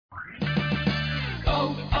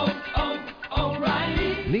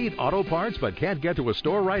Need auto parts but can't get to a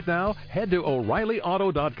store right now? Head to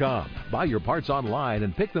O'ReillyAuto.com. Buy your parts online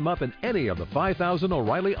and pick them up in any of the 5,000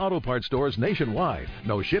 O'Reilly Auto Parts stores nationwide.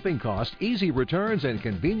 No shipping cost, easy returns, and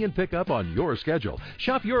convenient pickup on your schedule.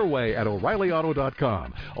 Shop your way at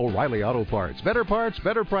O'ReillyAuto.com. O'Reilly Auto Parts. Better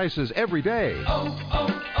prices every day.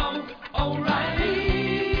 O'Reilly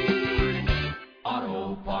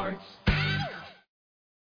Auto Parts.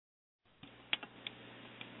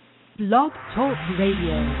 Blog Talk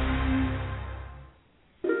Radio.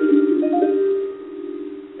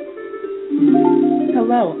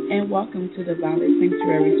 Hello, and welcome to the Valley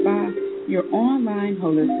Sanctuary Spa, your online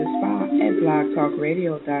holistic spa at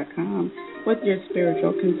blogtalkradio.com with your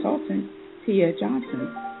spiritual consultant, Tia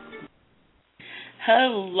Johnson.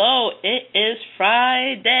 Hello, it is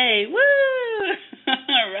Friday. Woo!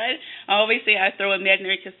 All right. I always say I throw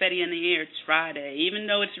imaginary confetti in the air. It's Friday. Even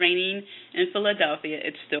though it's raining in Philadelphia,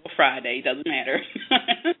 it's still Friday. It doesn't matter.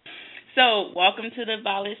 So, welcome to the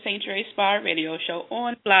Violet Sanctuary Spa radio show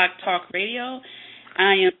on Blog Talk Radio.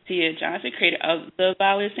 I am Tia Johnson, creator of the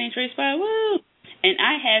Violet Sanctuary Spa. Woo! And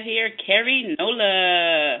I have here Carrie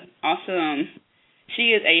Nola. Awesome.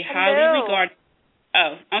 She is a highly regarded...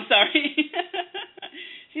 Oh, I'm sorry.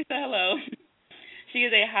 She said hello. She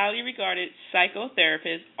is a highly regarded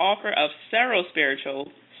psychotherapist, author of several spiritual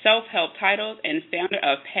self-help titles, and founder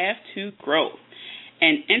of Path to Growth,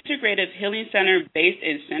 an integrative healing center based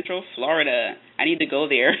in Central Florida. I need to go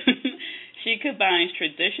there. She combines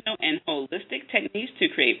traditional and holistic techniques to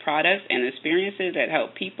create products and experiences that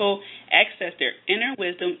help people access their inner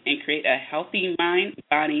wisdom and create a healthy mind,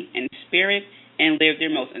 body, and spirit and live their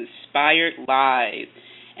most inspired lives.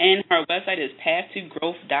 And her website is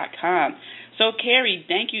pathtogrowth.com. So, Carrie,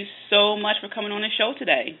 thank you so much for coming on the show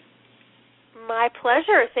today. My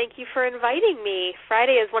pleasure. Thank you for inviting me.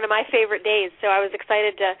 Friday is one of my favorite days, so I was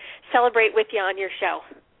excited to celebrate with you on your show.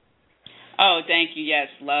 Oh, thank you. Yes,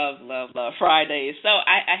 love Fridays. So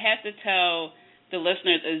I have to tell the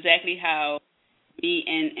listeners exactly how me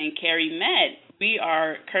and Carrie met. We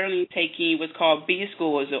are currently taking what's called B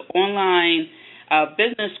School. It's an online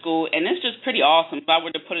business school, and it's just pretty awesome. If I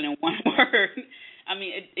were to put it in one word, I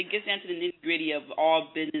mean, it gets down to the nitty-gritty of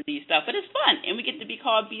all businessy stuff, but it's fun, and we get to be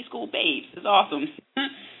called B School Babes. It's awesome.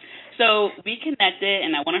 So we connected,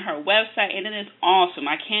 and I went on her website, and it is awesome.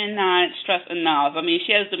 I cannot stress enough. I mean,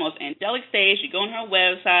 she has the most angelic stage. You go on her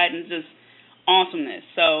website, and just awesomeness.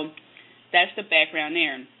 So that's the background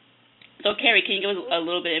there. So, Carrie, can you give us a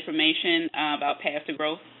little bit of information about Path to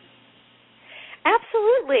Growth?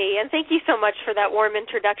 Absolutely, and thank you so much for that warm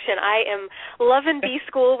introduction. I am loving B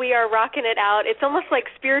School. We are rocking it out. It's almost like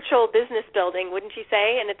spiritual business building, wouldn't you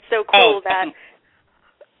say? And it's so cool that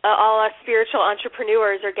all us spiritual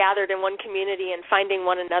entrepreneurs are gathered in one community and finding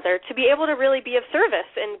one another to be able to really be of service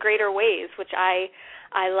in greater ways, which I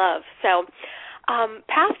love. So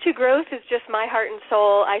Path to Growth is just my heart and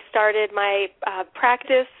soul. I started my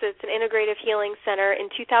practice. It's an integrative healing center in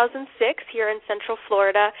 2006 here in Central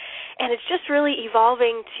Florida, and it's just really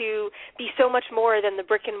evolving to be so much more than the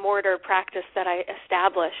brick-and-mortar practice that I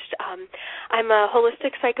established. I'm a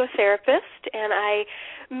holistic psychotherapist, and I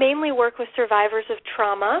mainly work with survivors of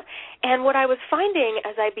trauma, and what I was finding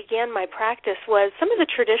as I began my practice was some of the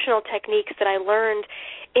traditional techniques that I learned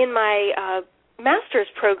in my master's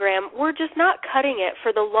program were just not cutting it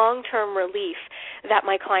for the long-term relief that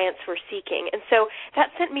my clients were seeking. And so that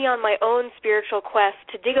sent me on my own spiritual quest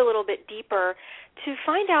to dig a little bit deeper to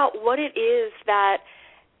find out what it is that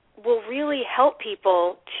will really help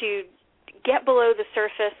people to get below the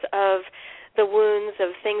surface of the wounds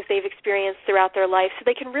of things they've experienced throughout their life so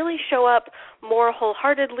they can really show up more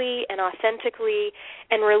wholeheartedly and authentically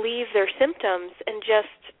and relieve their symptoms and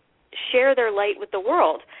just share their light with the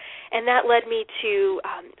world. And that led me to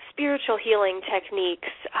spiritual healing techniques,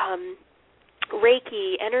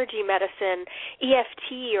 Reiki, energy medicine,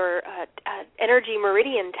 EFT, or energy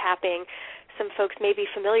meridian tapping. Some folks may be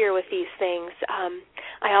familiar with these things.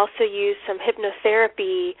 I also use some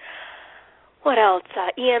hypnotherapy. What else?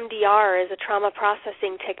 EMDR is a trauma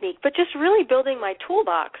processing technique. But just really building my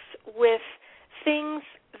toolbox with things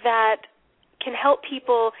that can help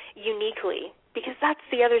people uniquely. Because that's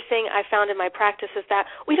the other thing I found in my practice is that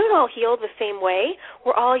we don't all heal the same way.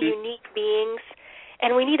 We're all unique beings,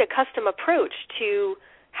 and we need a custom approach to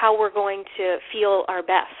how we're going to feel our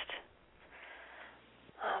best.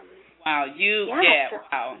 Wow,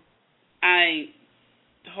 wow. I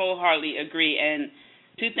wholeheartedly agree. And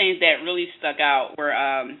two things that really stuck out were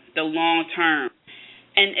the long term.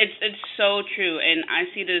 And it's so true. And I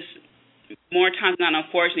see this more times than not,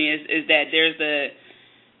 unfortunately, is that there's a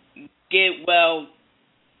get well,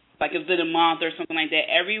 like if it's in a month or something like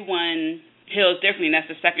that. Everyone heals differently. And that's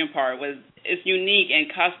the second part. It's unique and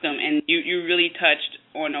custom, and you really touched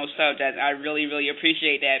on those subjects. I really, really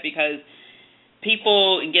appreciate that, because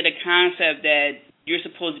people get a concept that you're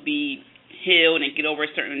supposed to be healed and get over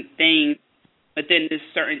certain things within this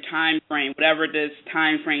certain time frame, whatever this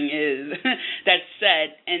time frame is that's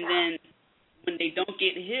set. And then when they don't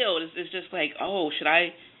get healed, it's just like, oh, should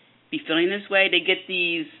I be feeling this way? They get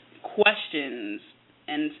these questions,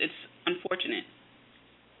 and it's unfortunate.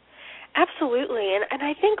 Absolutely, and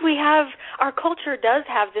I think our culture does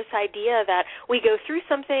have this idea that we go through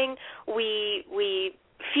something, we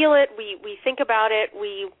feel it, we think about it,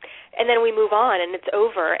 and then we move on and it's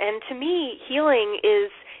over. And to me, healing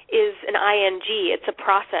is an ing. It's a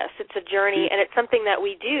process. It's a journey, and it's something that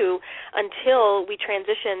we do until we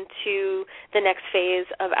transition to the next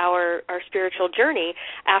phase of our spiritual journey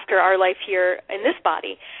after our life here in this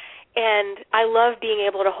body. And I love being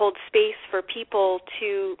able to hold space for people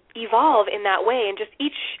to evolve in that way, and just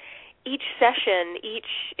each session, each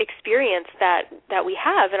experience that we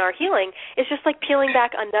have in our healing is just like peeling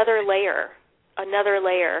back another layer.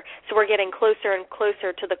 So we're getting closer and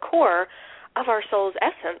closer to the core of our soul's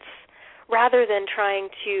essence, rather than trying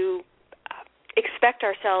to expect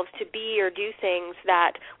ourselves to be or do things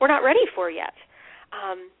that we're not ready for yet.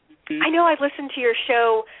 I know I listened to your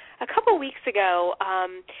show a couple weeks ago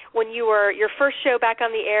when your first show back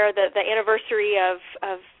on the air, the anniversary of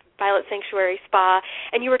Violet Sanctuary Spa,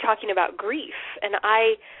 and you were talking about grief. And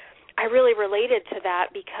I really related to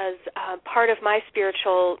that, because part of my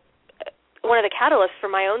one of the catalysts for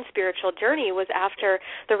my own spiritual journey was after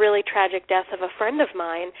the really tragic death of a friend of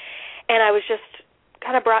mine. And I was just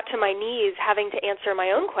kind of brought to my knees having to answer my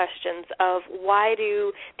own questions of why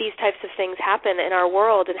do these types of things happen in our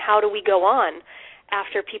world, and how do we go on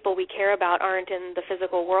after people we care about aren't in the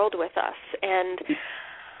physical world with us. And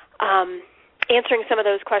answering some of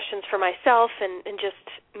those questions for myself and just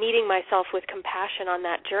meeting myself with compassion on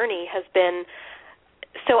that journey has been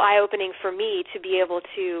so eye-opening for me to be able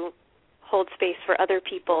to hold space for other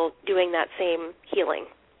people doing that same healing.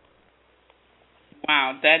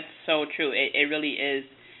 Wow, that's so true. It really is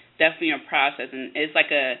definitely a process, and it's like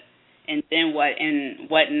and then what, and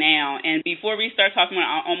what now? And before we start talking about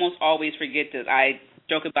it, I almost always forget this. I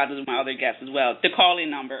joke about this with my other guests as well. The call-in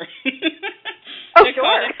number. Oh, sure.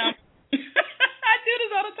 Call-in number. I do this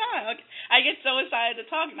all the time. Okay. I get so excited to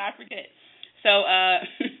talk and I forget. So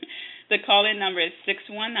the call-in number is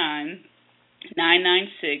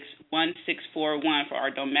 619-996-1641 for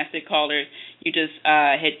our domestic callers. You just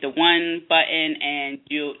hit the one button, and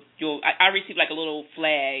I receive like a little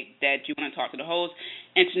flag that you want to talk to the host.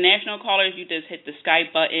 International callers, you just hit the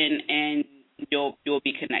Skype button and you'll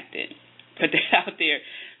be connected. Put that out there.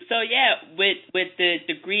 So yeah, with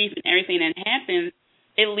the grief and everything that happens,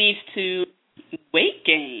 it leads to weight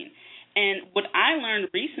gain. And what I learned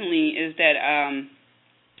recently is that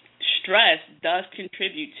stress does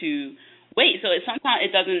contribute to weight. So sometimes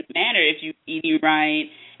it doesn't matter if you're eating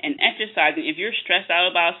right and exercising. If you're stressed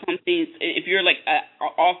out about something, if you're like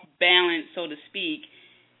off balance, so to speak,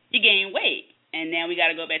 you gain weight. And now we got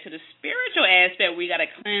to go back to the spiritual aspect. We got to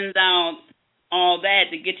cleanse out all that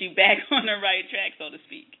to get you back on the right track, so to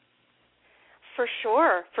speak. For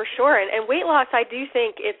sure. And weight loss, I do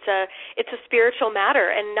think it's a spiritual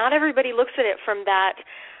matter, and not everybody looks at it from that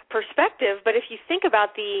perspective. But if you think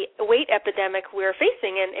about the weight epidemic we're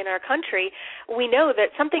facing in our country, we know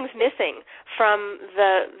that something's missing from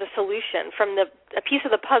the solution, from a piece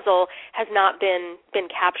of the puzzle has not been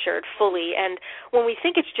captured fully. And when we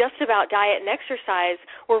think it's just about diet and exercise,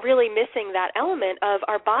 we're really missing that element of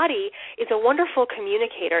our body is a wonderful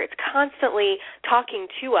communicator. It's constantly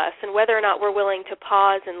talking to us, and whether or not we're willing to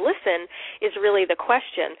pause and listen is really the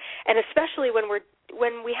question. And especially when we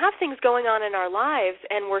have things going on in our lives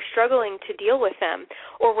and we're struggling to deal with them,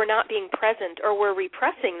 or we're not being present, or we're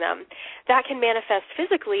repressing them, that can manifest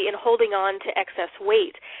physically in holding on to excess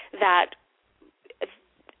weight that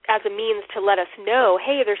as a means to let us know,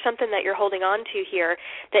 hey, there's something that you're holding on to here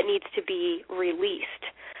that needs to be released.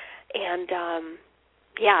 And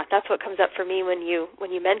that's what comes up for me when you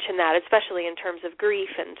mention that, especially in terms of grief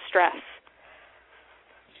and stress.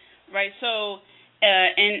 Right. So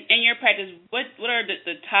in your practice, what are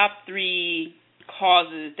the top three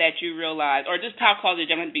causes that you realize, or just top causes,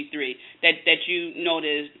 there might be three, that you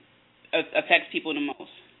notice affects people the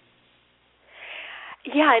most?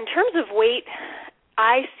 Yeah, in terms of weight,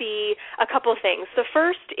 I see a couple things. The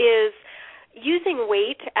first is using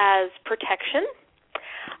weight as protection.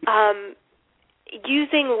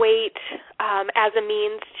 using weight as a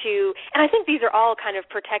means to, and I think these are all kind of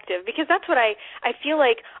protective, because that's what I feel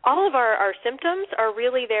like all of our symptoms are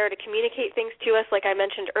really there to communicate things to us, like I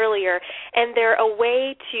mentioned earlier, and they're a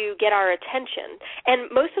way to get our attention.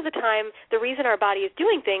 And most of the time, the reason our body is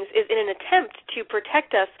doing things is in an attempt to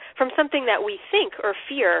protect us from something that we think or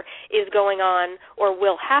fear is going on or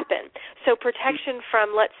will happen. So protection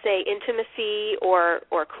from, let's say, intimacy or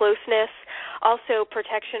closeness, also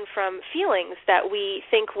protection from feelings that we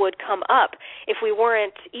think would come up if we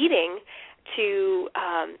weren't eating to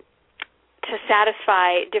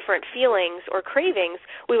satisfy different feelings or cravings.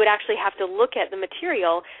 We would actually have to look at the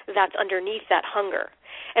material that's underneath that hunger.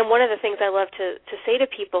 And one of the things I love to say to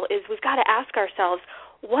people is we've got to ask ourselves,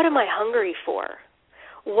 what am I hungry for?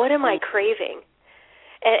 What am I craving?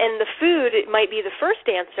 And the food, it might be the first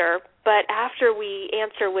answer, but after we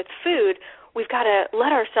answer with food, we've got to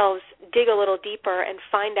let ourselves dig a little deeper and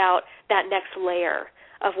find out that next layer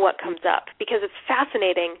of what comes up, because it's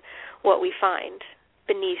fascinating what we find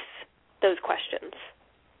beneath those questions.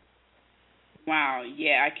 Wow,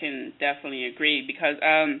 yeah, I can definitely agree, because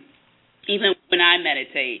even when I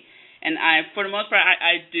meditate, and for the most part,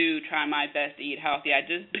 I do try my best to eat healthy. I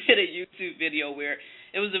just did a YouTube video where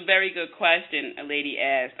it was a very good question a lady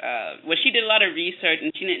asked. Well, she did a lot of research,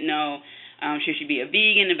 and she didn't know should she be a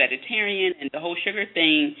vegan, a vegetarian, and the whole sugar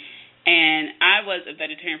thing. And I was a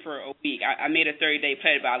vegetarian for a week. I made a 30-day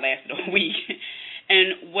pledge, but I lasted a week.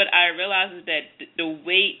 And what I realized is that the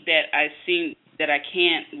weight that I seem that I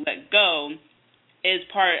can't let go is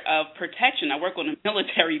part of protection. I work on a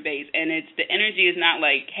military base, and the energy is not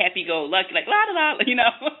like happy-go-lucky, like la-la-la, you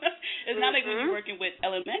know. It's not like when you're working with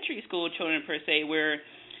elementary school children, per se, where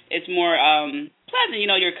it's more pleasant. You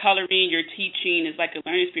know, you're coloring, you're teaching. It's like a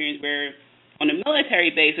learning experience, where on a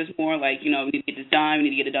military base, it's more like, you know, we need to get this done,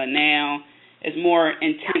 we need to get it done now. It's more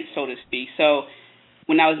intense, so to speak. So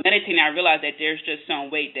when I was meditating, I realized that there's just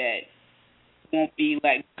some weight that won't be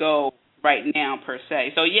let go right now, per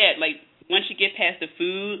se. So, yeah, like, once you get past the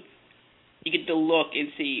food, you get to look and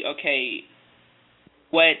see, okay,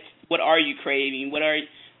 what are you craving? What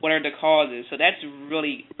are the causes? So that's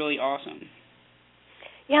really, really awesome.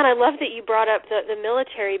 Yeah, and I love that you brought up the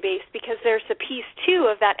military base, because there's a piece, too,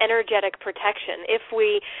 of that energetic protection. If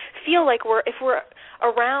we feel like if we're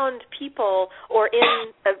around people or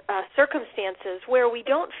in circumstances where we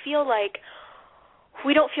don't feel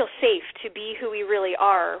safe to be who we really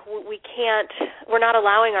are, we're not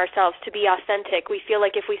allowing ourselves to be authentic. We feel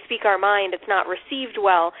like if we speak our mind, it's not received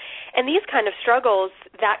well. And these kind of struggles,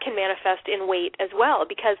 that can manifest in weight as well,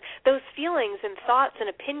 because those feelings and thoughts and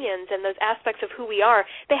opinions and those aspects of who we are,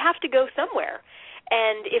 they have to go somewhere.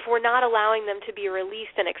 And if we're not allowing them to be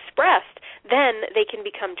released and expressed, then they can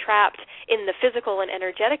become trapped in the physical and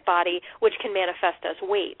energetic body, which can manifest as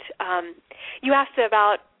weight. You asked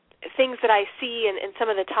about things that I see in some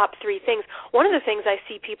of the top 3 things. One of the things I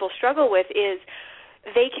see people struggle with is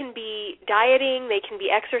they can be dieting, they can be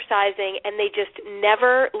exercising, and they just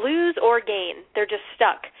never lose or gain. They're just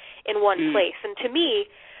stuck in one place. And to me,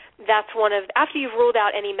 that's one of, after you've ruled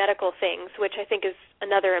out any medical things, which I think is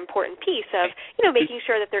another important piece of, you know, making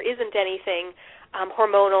sure that there isn't anything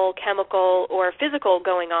hormonal, chemical, or physical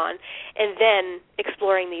going on, and then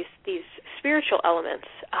exploring these spiritual elements.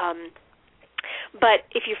 But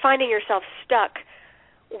if you're finding yourself stuck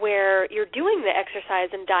where you're doing the exercise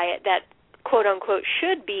and diet that, quote-unquote,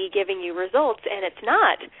 should be giving you results, and it's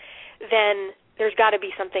not, then there's got to be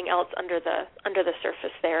something else under the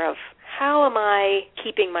surface there of, how am I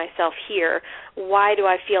keeping myself here? Why do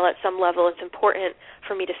I feel at some level it's important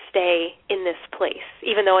for me to stay in this place,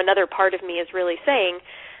 even though another part of me is really saying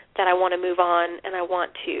that I want to move on and I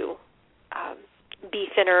want to be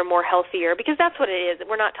thinner, more healthier, because that's what it is.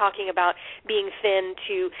 We're not talking about being thin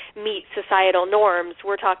to meet societal norms.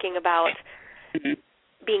 We're talking about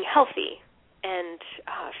being healthy and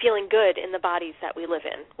feeling good in the bodies that we live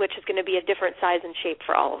in, which is going to be a different size and shape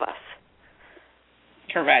for all of us.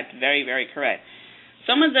 Correct. Very, very correct.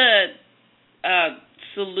 Some of the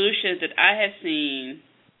solutions that I have seen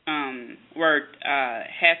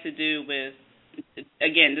have to do with,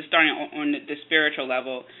 again, just starting on the spiritual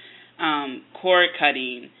level, cord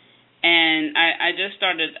cutting. And I just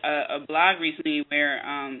started a blog recently where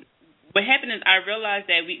what happened is I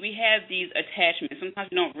realized that we have these attachments. Sometimes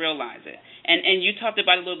we don't realize it. And you talked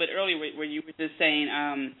about it a little bit earlier where you were just saying,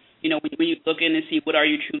 when you look in and see what are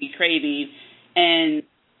you truly craving, and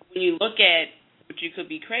when you look at what you could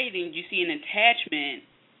be craving, you see an attachment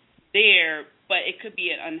there, but it could be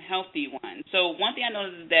an unhealthy one. So one thing I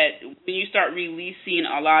noticed is that when you start releasing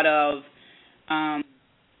a lot of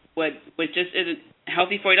what just isn't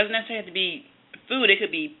healthy for you, it doesn't necessarily have to be food. It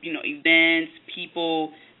could be, events,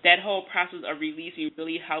 people. That whole process of releasing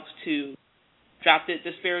really helps to drop the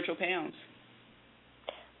spiritual pounds.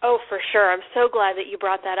 Oh, for sure. I'm so glad that you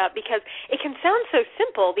brought that up because it can sound so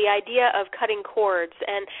simple, the idea of cutting cords.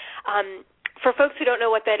 And for folks who don't know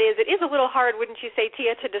what that is, it is a little hard, wouldn't you say,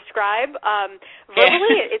 Tia, to describe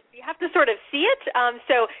verbally. You have to sort of see it.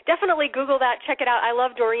 So definitely Google that. Check it out. I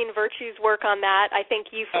love Doreen Virtue's work on that. I think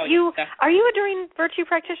are you a Doreen Virtue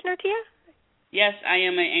practitioner, Tia? Yes, I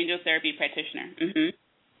am an angel therapy practitioner. Mm-hmm.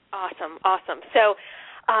 Awesome. So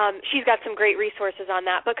she's got some great resources on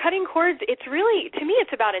that. But cutting cords, it's really, to me,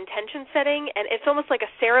 it's about intention setting, and it's almost like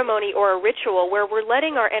a ceremony or a ritual where we're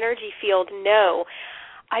letting our energy field know,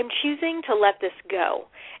 I'm choosing to let this go.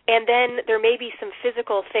 And then there may be some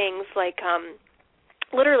physical things like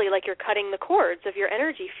literally like you're cutting the cords of your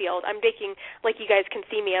energy field. I'm making, like you guys can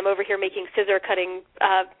see me, I'm over here making scissor cutting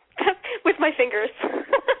with my fingers.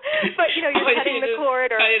 But, you're cutting the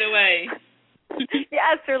cord. Cut it away.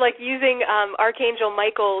 Yes, or like using Archangel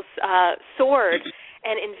Michael's sword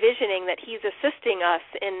and envisioning that he's assisting us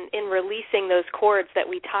in releasing those cords that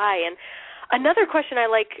we tie. And another question I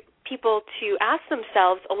like people to ask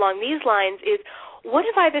themselves along these lines is, what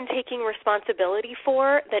have I been taking responsibility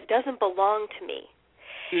for that doesn't belong to me?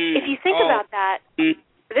 If you think about that,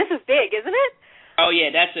 this is big, isn't it? Oh, yeah,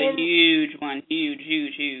 that's a huge one. Huge,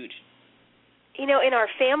 huge, huge. In our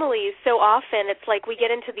families, so often it's like we get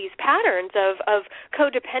into these patterns of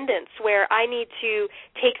codependence where I need to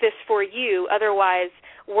take this for you, otherwise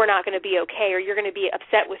we're not going to be okay, or you're going to be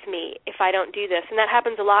upset with me if I don't do this. And that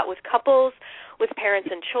happens a lot with couples, with parents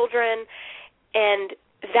and children, and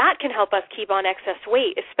that can help us keep on excess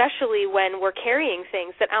weight, especially when we're carrying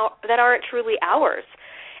things that aren't truly ours.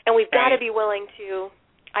 And we've got to be willing to,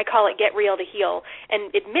 I call it get real to heal, and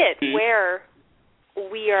admit where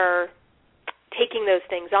we are taking those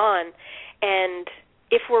things on, and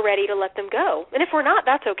if we're ready to let them go. And if we're not,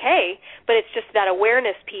 that's okay, but it's just that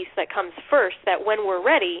awareness piece that comes first, that when we're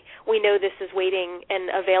ready, we know this is waiting and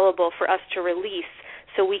available for us to release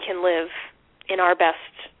so we can live in our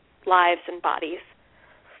best lives and bodies.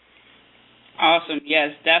 Awesome.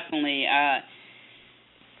 Yes, definitely.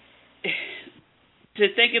 To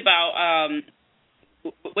think about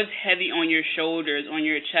what's heavy on your shoulders, on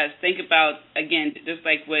your chest, think about, again, just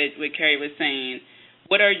like what Carrie was saying,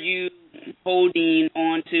 what are you holding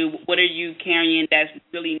on to? What are you carrying that's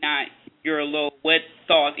really not your load? What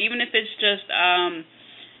thoughts? Even if it's just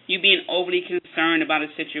you being overly concerned about a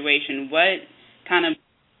situation, what kind of,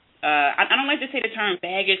 I don't like to say the term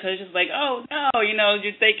baggage because it's just like, oh, no,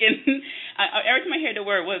 you're thinking, every time I hear the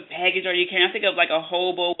word, what baggage are you carrying? I think of like a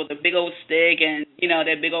hobo with a big old stick and,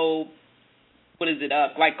 that big old,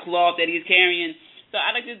 like cloth that he's carrying. So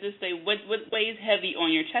I like to just say, what weighs heavy on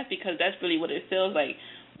your chest, because that's really what it feels like.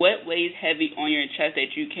 What weighs heavy on your chest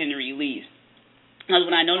that you can release? Because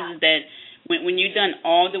what I noticed is that when you've done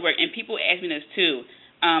all the work, and people ask me this too,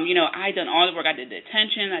 I done all the work. I did the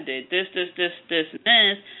attention, I did this, and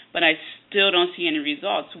this, but I still don't see any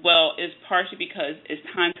results. Well, it's partially because it's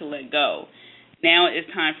time to let go. Now it's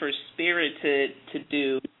time for spirit to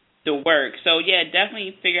do the work. So, yeah,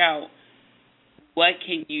 definitely figure out what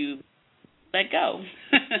can you let go,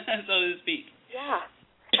 so to speak. Yeah.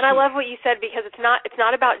 And I love what you said, because it's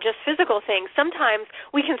not about just physical things. Sometimes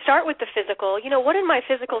we can start with the physical. What in my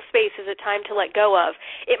physical space is it time to let go of?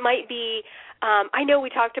 It might be, I know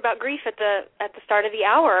we talked about grief at the start of the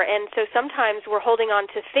hour, and so sometimes we're holding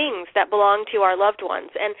on to things that belong to our loved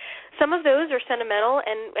ones. And some of those are sentimental,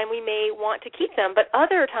 and we may want to keep them. But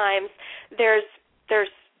other times there's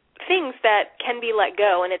things that can be let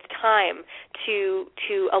go, and it's time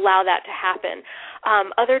to allow that to happen.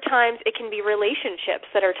 Other times it can be relationships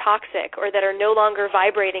that are toxic or that are no longer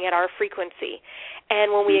vibrating at our frequency.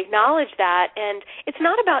 And when we acknowledge that, and it's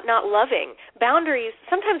not about not loving. Boundaries,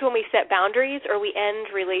 sometimes when we set boundaries or we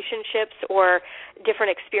end relationships or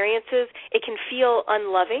different experiences, it can feel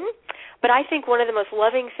unloving. But I think one of the most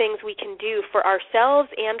loving things we can do for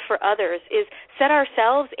ourselves and for others is set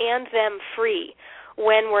ourselves and them free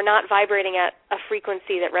when we're not vibrating at a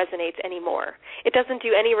frequency that resonates anymore. It doesn't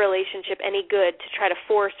do any relationship any good to try to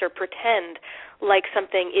force or pretend like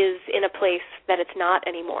something is in a place that it's not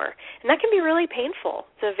anymore. And that can be really painful.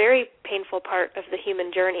 It's a very painful part of the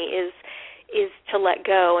human journey is to let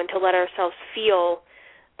go and to let ourselves feel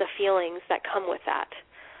the feelings that come with that.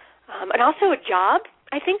 And also a job.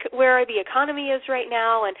 I think where the economy is right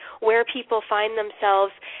now and where people find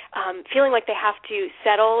themselves feeling like they have to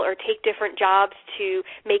settle or take different jobs to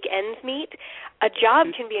make ends meet, a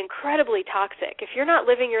job can be incredibly toxic. If you're not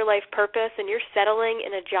living your life purpose and you're settling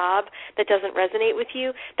in a job that doesn't resonate with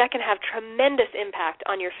you, that can have tremendous impact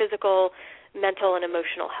on your physical, mental, and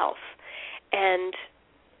emotional health. And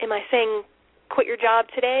am I saying quit your job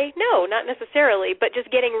today? No, not necessarily, but just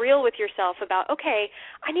getting real with yourself about, okay,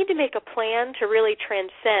 I need to make a plan to really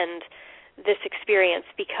transcend this experience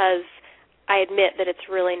because I admit that it's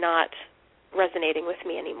really not resonating with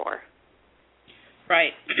me anymore.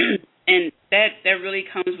 Right. And that really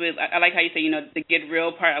comes with, I like how you say, the get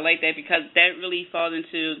real part. I like that because that really falls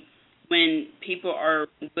into when people are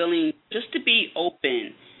willing just to be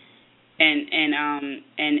open and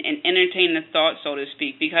entertain the thought, so to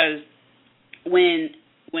speak, because when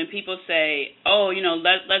people say, oh,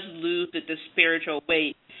 let's lose the spiritual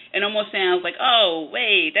weight, it almost sounds like, oh,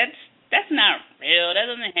 wait, that's not real. That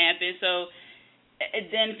doesn't happen. So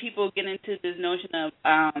then people get into this notion of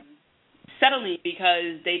settling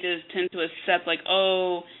because they just tend to accept like,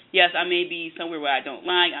 oh, yes, I may be somewhere where I don't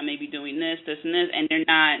like. I may be doing this, and this, and they're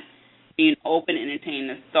not being open and entertaining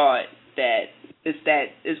the thought that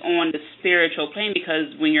is on the spiritual plane,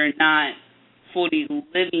 because when you're not fully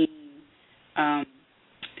living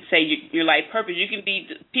say your life purpose,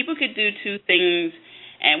 people could do two things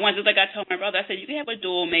at once. Just like I told my brother, I said you can have a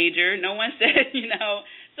dual major. No one said,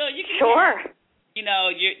 so you can sure.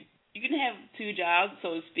 You can have two jobs,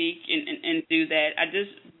 so to speak, and do that. I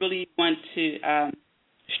just really want to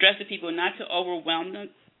stress to people not to overwhelm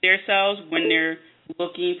themselves when they're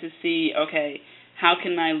looking to see, okay, how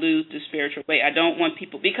can I lose the spiritual weight? I don't want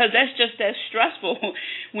people, because that's just as stressful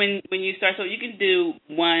when you start. So you can do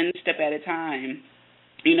one step at a time.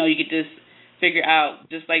 You could just figure out,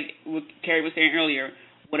 just like what Carrie was saying earlier,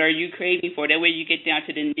 what are you craving for? That way you get down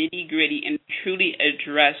to the nitty-gritty and truly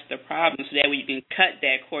address the problem, so that way you can cut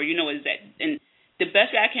that core. Is that, and the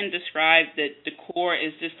best way I can describe the core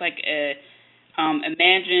is just like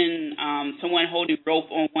imagine someone holding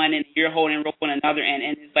rope on one end, you're holding rope on another end,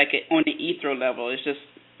 and it's like on the ether level. It's just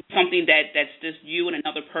something that's just you and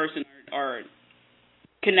another person are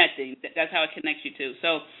connecting. That's how it connects you to.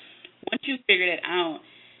 So once you figure that out,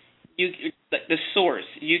 the source,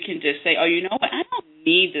 you can just say, oh, you know what? I don't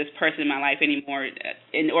need this person in my life anymore,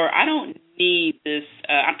 or I don't need this.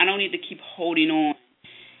 I don't need to keep holding on.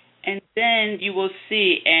 And then you will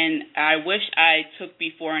see, and I wish I took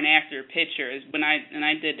before and after pictures when I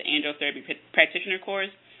did the angel therapy practitioner course.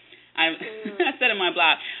 I said in my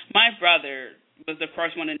blog, my brother was the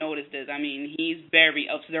first one to notice this. I mean, he's very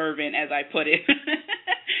observant, as I put it.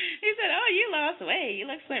 He said, oh, you lost weight. You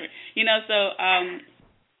look slimmer. So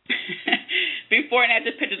before and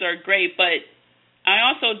after pictures are great, but I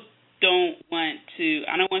also don't want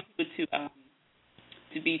people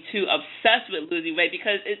to be too obsessed with losing weight,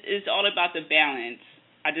 because it's all about the balance.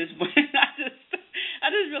 I just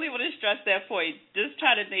really want to stress that point. Just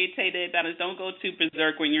try to maintain that balance. Don't go too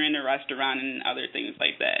berserk when you're in a restaurant and other things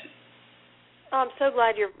like that. Oh, I'm so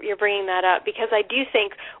glad you're bringing that up, because I do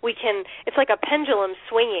think it's like a pendulum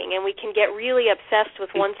swinging, and we can get really obsessed with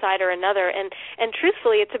one side or another, and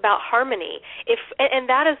truthfully, it's about harmony. And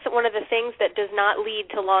that is one of the things that does not lead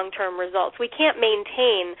to long-term results. We can't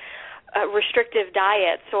maintain restrictive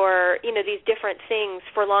diets or, these different things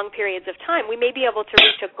for long periods of time. We may be able to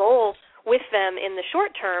reach a goal with them in the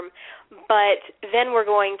short term, but then we're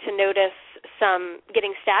going to notice some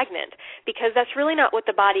getting stagnant, because that's really not what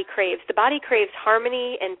the body craves. The body craves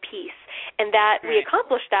harmony and peace, and that we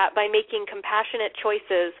accomplish that by making compassionate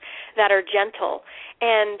choices that are gentle.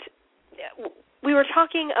 And we were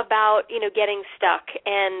talking about, getting stuck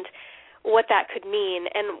and what that could mean.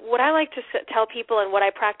 And what I like to tell people, and what I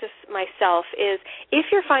practice myself, is if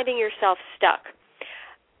you're finding yourself stuck,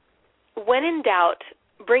 when in doubt,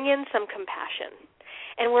 bring in some compassion.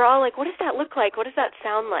 And we're all like, what does that look like? What does that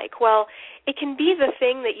sound like? Well, it can be the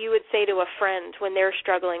thing that you would say to a friend when they're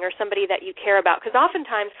struggling, or somebody that you care about, because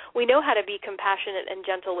oftentimes we know how to be compassionate and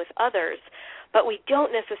gentle with others, but we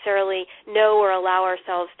don't necessarily know or allow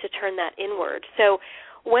ourselves to turn that inward. So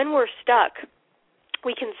when we're stuck,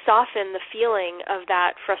 we can soften the feeling of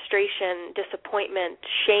that frustration, disappointment,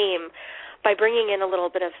 shame by bringing in a little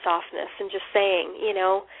bit of softness and just saying,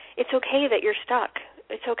 it's okay that you're stuck.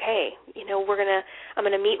 It's okay. I'm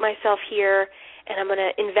gonna meet myself here, and I'm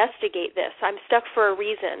gonna investigate this. I'm stuck for a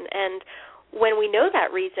reason, and when we know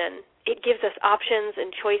that reason, it gives us options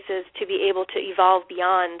and choices to be able to evolve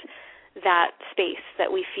beyond that space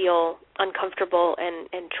that we feel uncomfortable and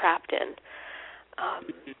trapped in.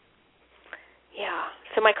 Yeah.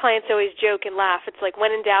 So my clients always joke and laugh. It's like,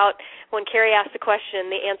 when in doubt, when Carrie asks a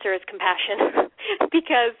question, the answer is compassion.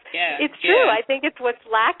 Because it's true. I think it's what's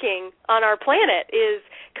lacking on our planet is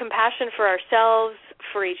compassion for ourselves,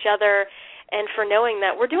 for each other, and for knowing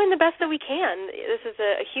that we're doing the best that we can. This is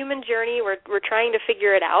a human journey. We're trying to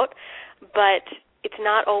figure it out, but it's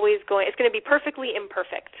not always it's going to be perfectly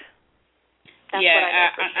imperfect. That's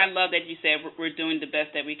what I love that you said we're doing the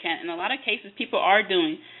best that we can. In a lot of cases, people are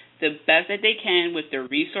doing the best that they can with the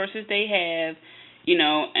resources they have,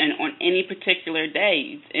 and on any particular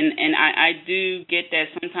day. And I do get that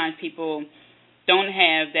sometimes people don't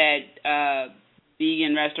have that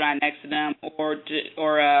vegan restaurant next to them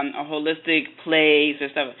or a holistic place or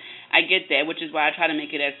stuff. I get that, which is why I try to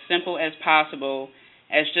make it as simple as possible,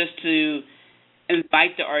 as just to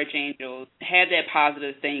invite the archangels, have that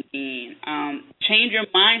positive thinking, change your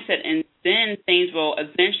mindset, and then things will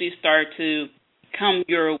eventually start to come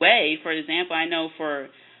your way. For example, I know for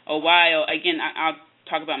a while, again, I'll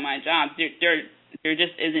talk about my job, there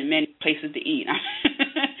just isn't many places to eat.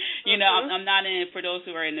 I'm not in, for those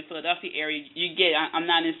who are in the Philadelphia area, I'm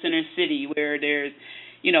not in Center City where there's,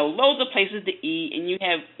 loads of places to eat and you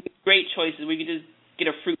have great choices where you can just get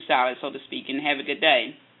a fruit salad, so to speak, and have a good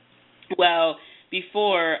day. Well,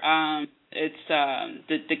 before, it's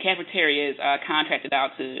the cafeteria is contracted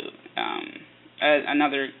out to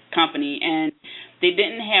another company, and they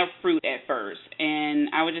didn't have fruit at first. And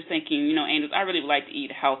I was just thinking, Angels, I really would like to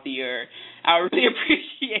eat healthier. I would really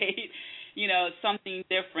appreciate, something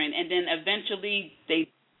different. And then eventually they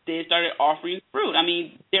started offering fruit. I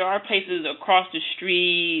mean, there are places across the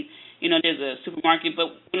street, there's a supermarket. But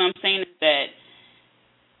what I'm saying is that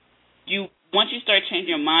once you start changing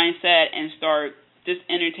your mindset and start just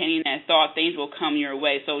entertaining that thought, things will come your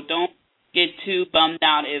way. So don't get too bummed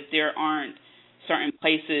out if there aren't certain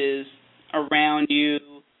places around you,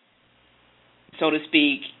 so to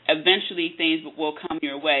speak. Eventually things will come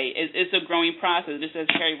your way. It's a growing process. Just as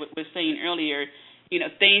Carrie was saying earlier,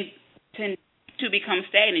 things tend to become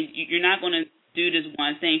stagnant. You're not going to do this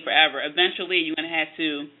one thing forever. Eventually you're going to have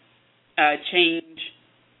to change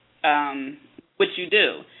what you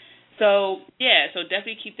do. So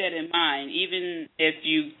definitely keep that in mind. Even if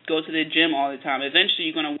you go to the gym all the time, eventually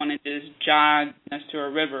you're going to want to just jog next to a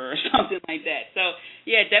river or something like that. So,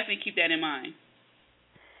 definitely keep that in mind.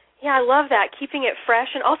 Yeah, I love that, keeping it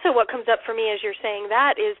fresh. And also what comes up for me as you're saying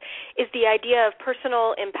that is the idea of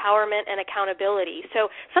personal empowerment and accountability. So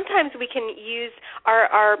sometimes we can use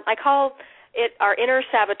I call it our inner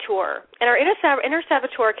saboteur. And our inner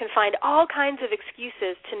saboteur can find all kinds of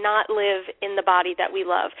excuses to not live in the body that we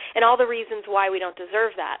love and all the reasons why we don't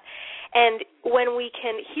deserve that. And when we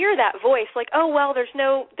can hear that voice, like, oh, well, there's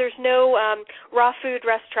no raw food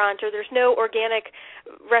restaurant, or there's no organic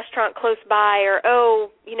restaurant close by, or,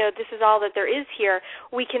 oh, this is all that there is here,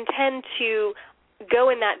 we can tend to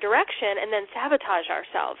go in that direction and then sabotage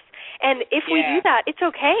ourselves. And if we do that, it's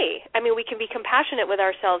okay. I mean, we can be compassionate with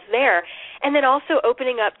ourselves there. And then also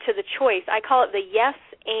opening up to the choice. I call it the yes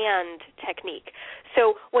and technique.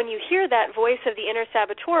 So when you hear that voice of the inner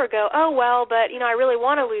saboteur go, oh, well, but, I really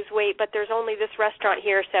want to lose weight, but there's only this restaurant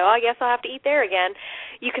here, so I guess I'll have to eat there again.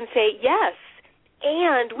 You can say, yes,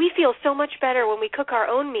 and we feel so much better when we cook our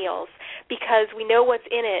own meals because we know what's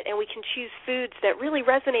in it and we can choose foods that really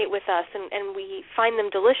resonate with us and we find them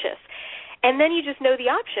delicious. And then you just know the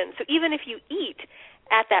options. So even if you eat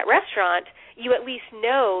at that restaurant, you at least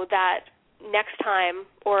know that next time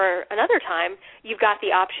or another time you've got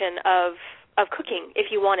the option of cooking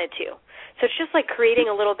if you wanted to. So it's just like creating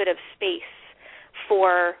a little bit of space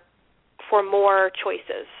for more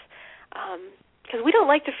choices. Because we don't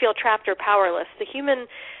like to feel trapped or powerless. The human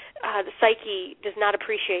the psyche does not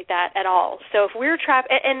appreciate that at all. So if we're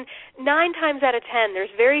trapped, and 9 times out of 10,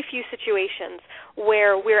 there's very few situations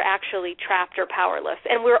where we're actually trapped or powerless.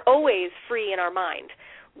 And we're always free in our mind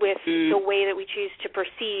with the way that we choose to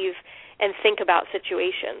perceive and think about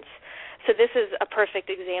situations. So this is a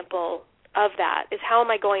perfect example of that, is how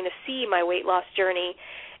am I going to see my weight loss journey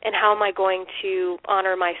and how am I going to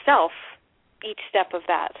honor myself each step of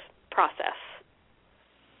that process.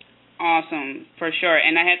 Awesome, for sure.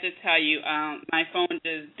 And I have to tell you, my phone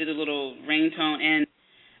just did a little ringtone, and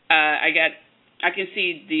I can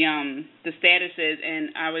see the statuses,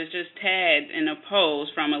 and I was just tagged in a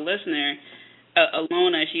post from a listener,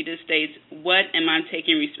 Alona. She just states, "What am I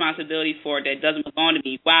taking responsibility for that doesn't belong to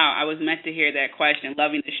me?" Wow, I was meant to hear that question.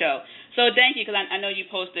 Loving the show. So thank you, because I know you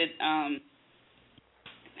posted how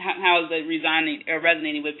is it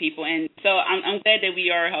resonating with people, and so I'm glad that we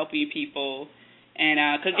are helping people. And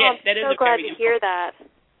because that is so glad to hear that.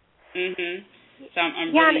 So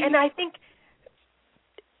I'm really... and I think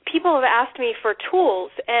people have asked me for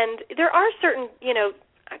tools, and there are certain,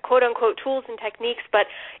 quote-unquote tools and techniques, but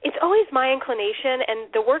it's always my inclination, and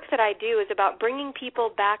the work that I do is about bringing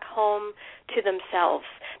people back home to themselves.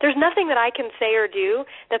 There's nothing that I can say or do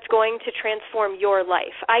that's going to transform your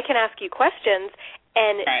life. I can ask you questions,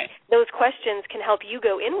 and those questions can help you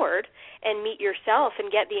go inward and meet yourself and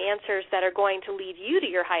get the answers that are going to lead you to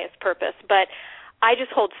your highest purpose. But I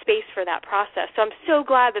just hold space for that process. So I'm so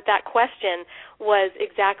glad that that question was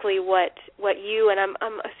exactly what you and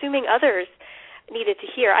I'm assuming others needed to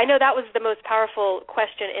hear. I know that was the most powerful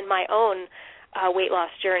question in my own weight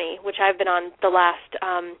loss journey, which I've been on the last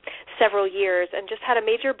several years, and just had a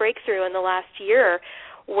major breakthrough in the last year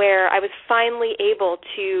where I was finally able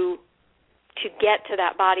to get to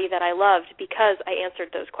that body that I loved because I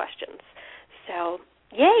answered those questions. So,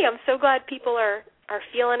 yay, I'm so glad people are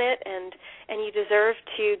feeling it, and you deserve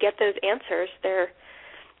to get those answers.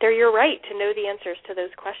 They're your right to know the answers to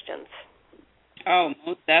those questions. Oh,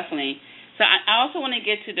 most definitely. So I also want to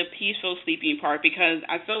get to the peaceful sleeping part, because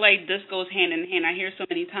I feel like this goes hand in hand. I hear so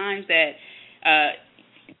many times that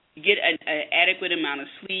get an adequate amount of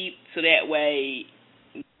sleep so that way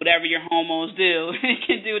whatever your hormones do, they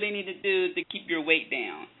can do what they need to do to keep your weight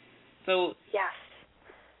down. So yes,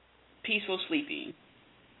 peaceful sleeping.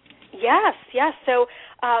 Yes. So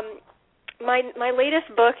my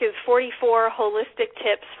latest book is 44 Holistic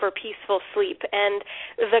Tips for Peaceful Sleep, and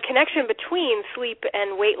the connection between sleep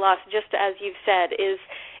and weight loss, just as you've said, is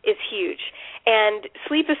huge. And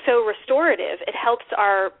sleep is so restorative. It helps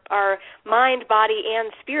our mind, body,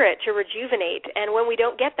 and spirit to rejuvenate. And when we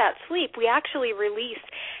don't get that sleep, we actually release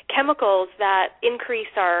chemicals that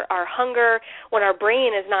increase our hunger. When our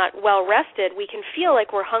brain is not well rested, we can feel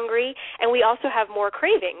like we're hungry, and we also have more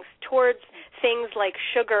cravings towards things like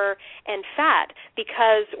sugar and fat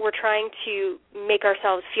because we're trying to make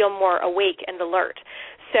ourselves feel more awake and alert.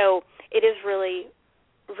 So it is really,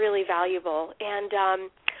 really valuable.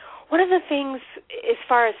 And one of the things as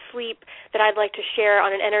far as sleep that I'd like to share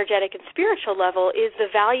on an energetic and spiritual level is the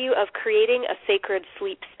value of creating a sacred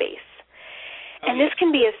sleep space. And this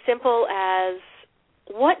can be as simple as,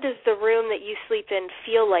 what does the room that you sleep in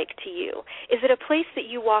feel like to you? Is it a place that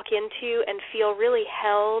you walk into and feel really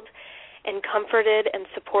held and comforted and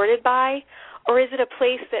supported by? Or is it a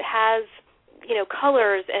place that has,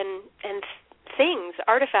 colors and things,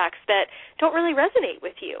 artifacts that don't really resonate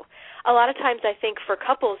with you? A lot of times I think for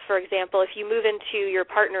couples, for example, if you move into your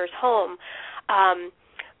partner's home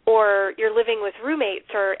or you're living with roommates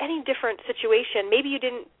or any different situation, maybe you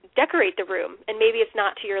didn't decorate the room and maybe it's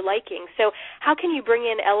not to your liking. So how can you bring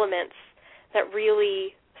in elements that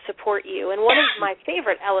really support you? And one of my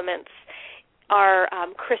favorite elements are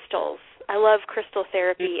crystals. I love crystal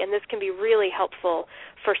therapy, and this can be really helpful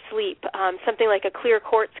for sleep. Something like a clear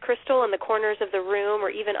quartz crystal in the corners of the room or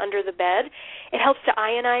even under the bed. It helps to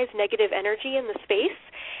ionize negative energy in the space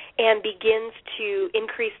and begins to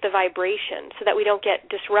increase the vibration so that we don't get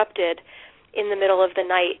disrupted in the middle of the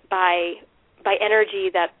night by energy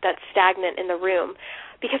that's stagnant in the room.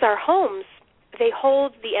 Because our homes, they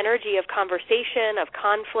hold the energy of conversation, of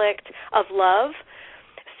conflict, of love.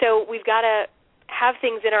 So we've got to have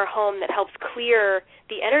things in our home that helps clear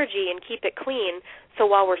the energy and keep it clean, so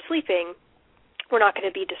while we're sleeping, we're not going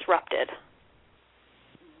to be disrupted.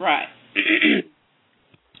 Right.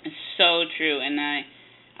 So true. And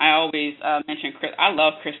I always mention, I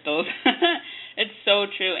love crystals. It's so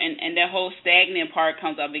true. And that whole stagnant part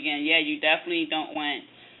comes up again. Yeah, you definitely don't want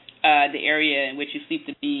the area in which you sleep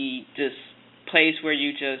to be just place where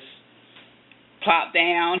you just plop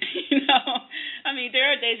down, I mean, there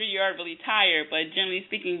are days where you are really tired, but generally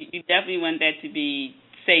speaking, you definitely want that to be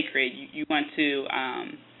sacred. You want to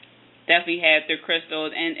definitely have the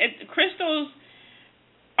crystals. And crystals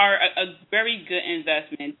are a very good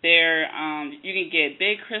investment. They're you can get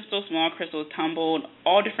big crystals, small crystals, tumbled,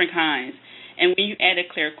 all different kinds. And when you add a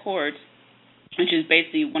clear quartz, which is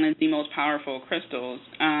basically one of the most powerful crystals,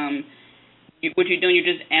 what you're doing, you're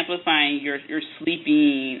just amplifying your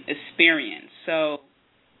sleeping experience. So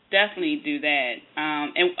definitely do that.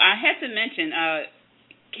 And I have to mention,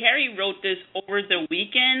 Carrie wrote this over the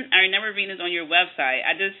weekend. I remember reading this on your website.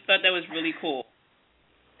 I just thought that was really cool.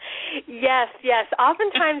 Yes.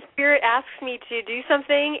 Oftentimes Spirit asks me to do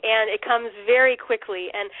something, and it comes very quickly.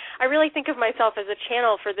 And I really think of myself as a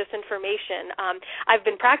channel for this information. I've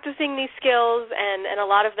been practicing these skills, and a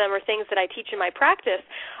lot of them are things that I teach in my practice,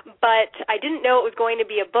 but I didn't know it was going to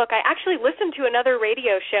be a book. I actually listened to another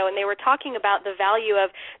radio show, and they were talking about the value of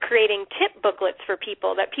creating tip booklets for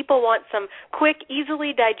people, that people want some quick,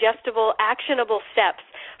 easily digestible, actionable steps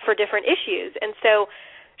for different issues. And so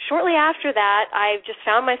shortly after that, I just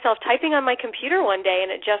found myself typing on my computer one day,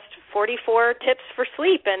 and it just 44 tips for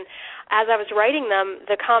sleep. And as I was writing them,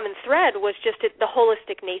 the common thread was just the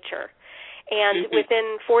holistic nature. And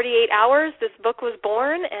within 48 hours, this book was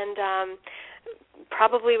born, and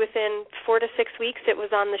probably within 4 to 6 weeks, it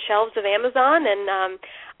was on the shelves of Amazon, and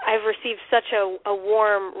I've received such a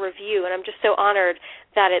warm review, and I'm just so honored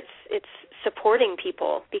that it's supporting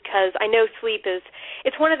people, because I know sleep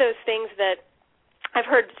it's one of those things that I've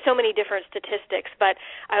heard so many different statistics, but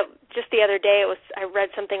just the other day I read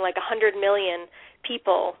something like 100 million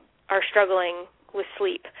people are struggling with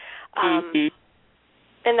sleep.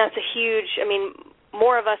 And that's a huge,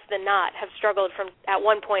 more of us than not have struggled from at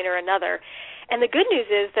one point or another. And the good news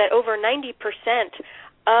is that over 90%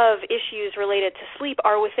 of issues related to sleep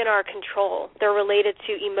are within our control. They're related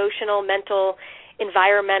to emotional, mental,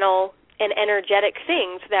 environmental, and energetic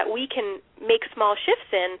things that we can make small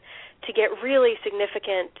shifts in to get really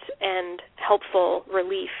significant and helpful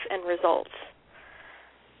relief and results.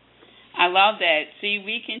 I love that. See,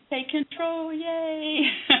 we can take control. Yay.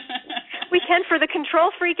 We can, for the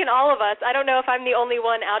control freak in all of us. I don't know if I'm the only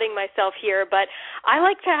one outing myself here, but I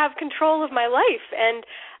like to have control of my life. And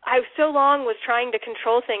I so long was trying to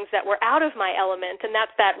control things that were out of my element, and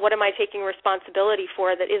that's that what am I taking responsibility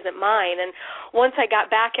for that isn't mine. And once I got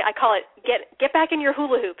back, I call it get back in your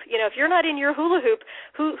hula hoop. If you're not in your hula hoop,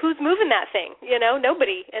 who's moving that thing?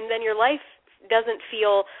 Nobody. And then your life doesn't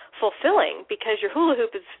feel fulfilling because your hula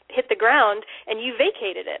hoop has hit the ground and you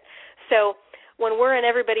vacated it. So when we're in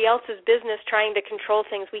everybody else's business trying to control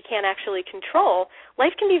things we can't actually control,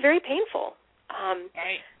 life can be very painful.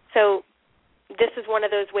 Right. So this is one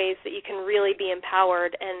of those ways that you can really be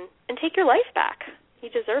empowered and take your life back. You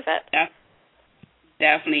deserve it. Yeah,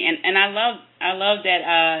 definitely. And I love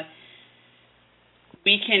that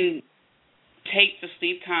we can take the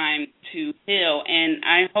sleep time to heal, and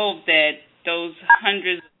I hope that those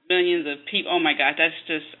hundreds of millions of people, oh my gosh, that's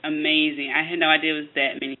just amazing. I had no idea it was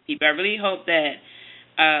that many people. I really hope that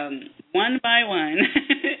one by one,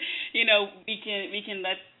 we can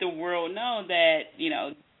let the world know that,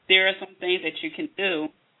 there are some things that you can do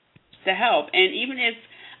to help. And even if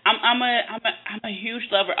I'm a huge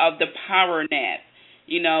lover of the power nap,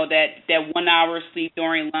 that 1 hour sleep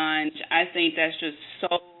during lunch. I think that's just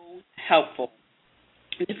so helpful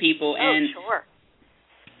to people. Oh, and sure.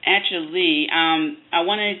 Actually, I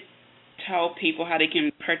want to tell people how they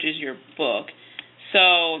can purchase your book.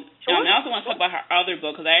 So sure. I also want to talk about her other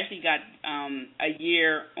book, because I actually got a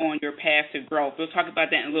year on your path to growth. We'll talk about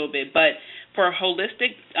that in a little bit. But for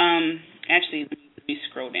holistic, actually, let me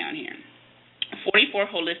scroll down here. 44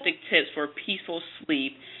 holistic tips for peaceful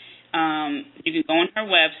sleep. You can go on her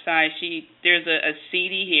website. There's a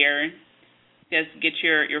CD here. Just get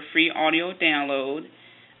your free audio download.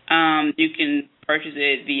 You can purchase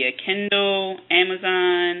it via Kindle,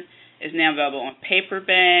 Amazon. It's now available on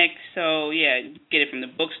paperback. So, yeah, get it from the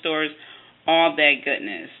bookstores, all that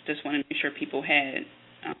goodness. Just want to make sure people had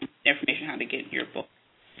information how to get your book.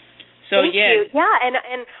 So, Thank you. Yeah,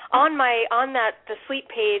 and on the sleep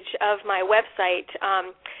page of my website,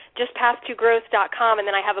 just path2growth.com, and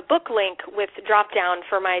then I have a book link with drop down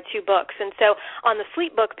for my 2 books. And so on the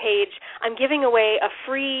sleep book page, I'm giving away a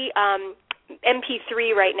free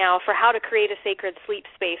MP3 right now for how to create a sacred sleep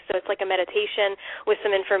space. So it's like a meditation with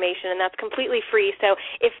some information, and that's completely free. So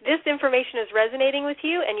if this information is resonating with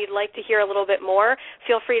you and you'd like to hear a little bit more,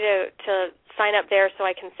 feel free to sign up there so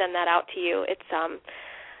I can send that out to you. It's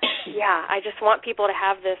I just want people to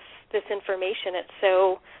have this information. It's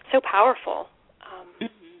so powerful.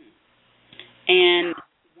 And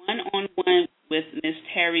one-on-one with Miss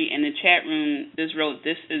Terry in the chat room just wrote,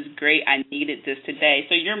 "This is great. I needed this today."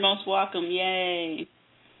 So you're most welcome. Yay!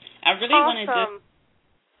 I really want to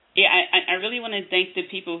I really want to thank the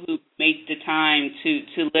people who make the time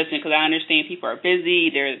to listen, because I understand people are busy.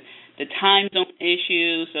 There's the time zone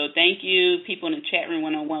issue. So thank you, people in the chat room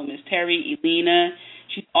one-on-one with Miss Terry, Elena.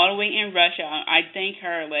 She's all the way in Russia. I thank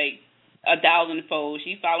her like 1,000-fold.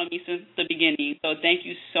 She followed me since the beginning. So thank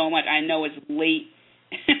you so much. I know it's late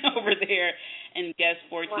over there. And guest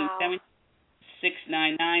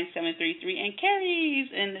 14-699-733. And Carrie's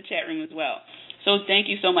in the chat room as well. So thank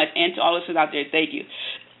you so much. And to all listeners out there, thank you.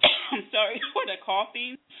 I'm sorry for the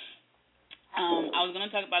coughing. I was going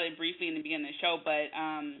to talk about it briefly in the beginning of the show, but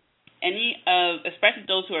especially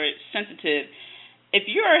those who are sensitive, if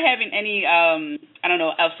you are having any,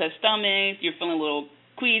 upset stomach, you're feeling a little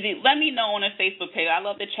queasy, let me know on a Facebook page. I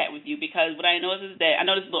love to chat with you, because what I noticed is that, I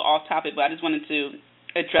know this is a little off topic, but I just wanted to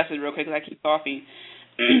address it real quick because I keep coughing.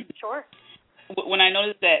 Sure. When I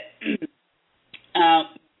noticed that,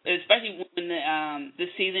 especially when the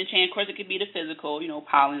season change. Of course, it could be the physical,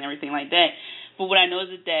 pollen and everything like that. But what I know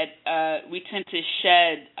is that we tend to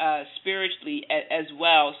shed spiritually as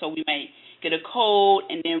well. So we might get a cold,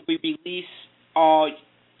 and then we release all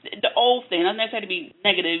the old thing. It doesn't necessarily be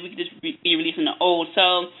negative. We could just be releasing the old.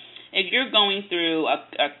 So if you're going through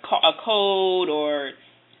a cold or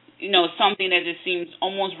something that just seems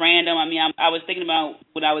almost random. I mean, I was thinking about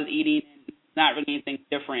what I was eating, and not really anything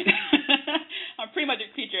different. I'm pretty much a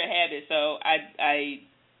creature of habit, so I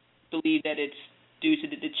believe that it's due to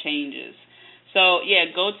the changes. So, yeah,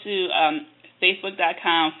 go to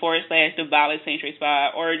Facebook.com/The Violet Sanctuary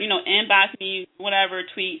Spa, or, inbox me, whatever,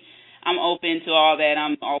 tweet. I'm open to all that.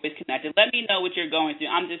 I'm always connected. Let me know what you're going through.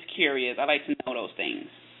 I'm just curious. I like to know those things.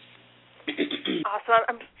 Awesome.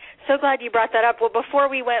 I'm so glad you brought that up. Well, before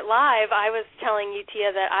we went live, I was telling you,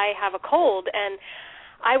 Tia, that I have a cold, and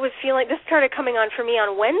I was feeling, this started coming on for me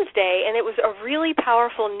on Wednesday, and it was a really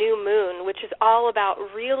powerful new moon, which is all about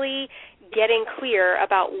really getting clear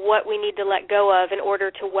about what we need to let go of in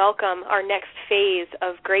order to welcome our next phase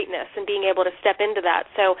of greatness and being able to step into that.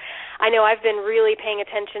 So I know I've been really paying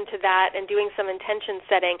attention to that and doing some intention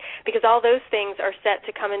setting, because all those things are set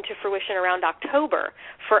to come into fruition around October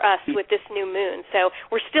for us with this new moon. So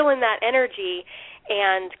we're still in that energy,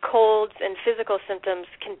 and colds and physical symptoms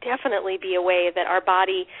can definitely be a way that our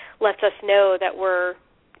body lets us know that we're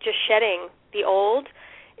just shedding the old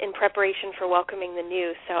in preparation for welcoming the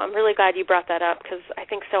new. So I'm really glad you brought that up, because I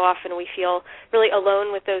think so often we feel really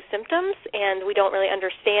alone with those symptoms, and we don't really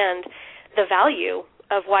understand the value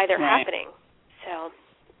of why they're happening. So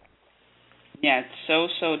yeah, it's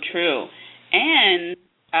so true. And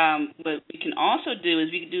what we can also do is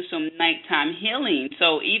we can do some nighttime healing.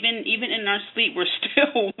 So even in our sleep, we're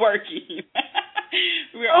still working.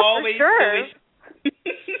 We're always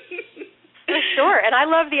for sure. And I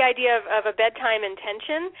love the idea of a bedtime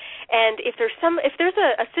intention. And if there's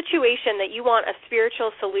a situation that you want a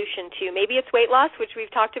spiritual solution to, maybe it's weight loss, which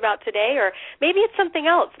we've talked about today, or maybe it's something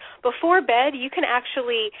else, before bed you can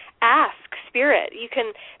actually ask Spirit. You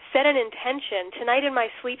can set an intention. Tonight in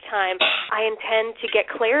my sleep time, I intend to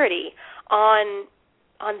get clarity on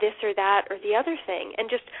this or that or the other thing,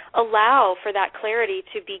 and just allow for that clarity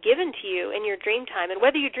to be given to you in your dream time. And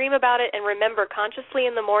whether you dream about it and remember consciously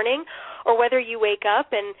in the morning, or whether you wake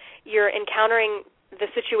up and you're encountering the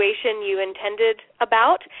situation you intended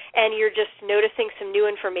about and you're just noticing some new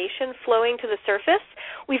information flowing to the surface,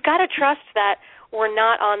 we've got to trust that we're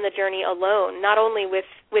not on the journey alone, not only with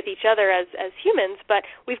each other as humans, but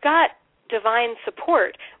we've got divine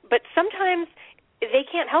support. But sometimes they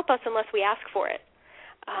can't help us unless we ask for it.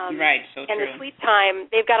 Right, so and true. the sleep time,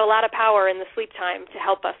 they've got a lot of power in the sleep time to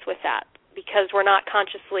help us with that, because we're not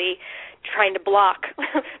consciously trying to block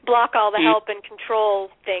all the help and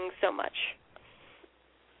control things so much.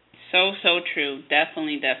 So true.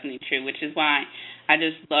 Definitely true, which is why I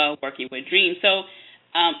just love working with dreams. So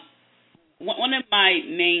one of my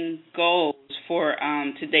main goals for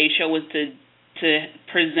today's show was to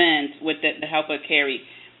present, with the help of Carrie,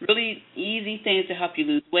 really easy things to help you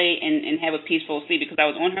lose weight and have a peaceful sleep, because I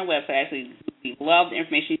was on her website. I actually loved the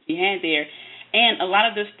information she had there. And a lot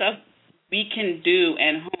of the stuff we can do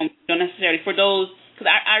at home, don't necessarily, for those, because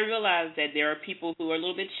I realize that there are people who are a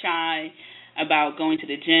little bit shy about going to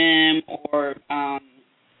the gym, or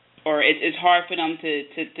it's hard for them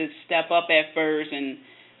to step up at first and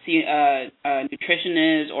see a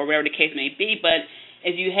nutritionist or whatever the case may be. But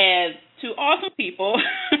if you have two awesome people,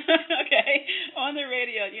 okay, on the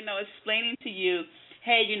radio, explaining to you,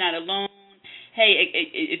 hey, you're not alone. Hey,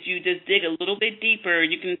 if you just dig a little bit deeper,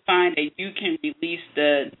 you can find that you can release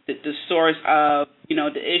the source of,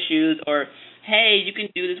 the issues, or, hey, you can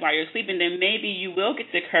do this while you're sleeping, then maybe you will get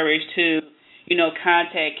the courage to,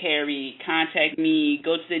 contact Carrie, contact me,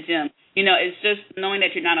 go to the gym. It's just knowing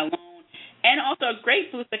that you're not alone. And also a great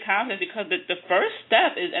boost of confidence, because the first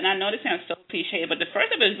step is, and I know this sounds so cliche, but the first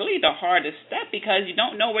step is really the hardest step, because you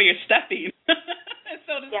don't know where you're stepping.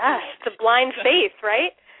 It's a blind faith,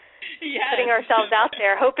 right? Yes. Putting ourselves out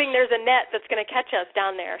there, hoping there's a net that's going to catch us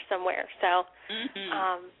down there somewhere. So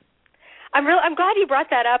I'm glad you brought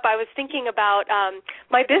that up. I was thinking about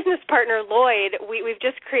my business partner, Lloyd. We've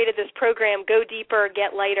just created this program, Go Deeper,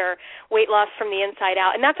 Get Lighter, Weight Loss from the Inside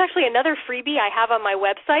Out. And that's actually another freebie I have on my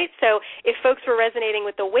website. So if folks were resonating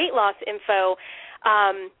with the weight loss info,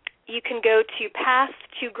 you can go to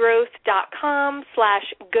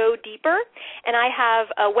path2growth.com/go deeper, and I have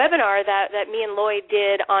a webinar that me and Lloyd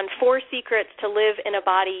did on 4 secrets to live in a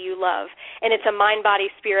body you love, and it's a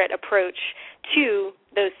mind-body-spirit approach to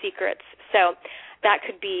those secrets. So that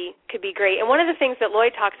could be great. And one of the things that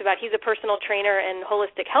Lloyd talks about, he's a personal trainer and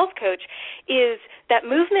holistic health coach, is that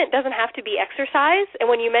movement doesn't have to be exercise. And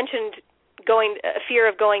when you mentioned fear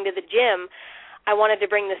of going to the gym, I wanted to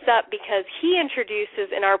bring this up because he introduces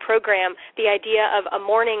in our program the idea of a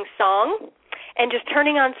morning song and just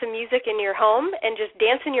turning on some music in your home and just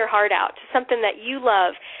dancing your heart out to something that you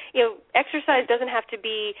love. Exercise doesn't have to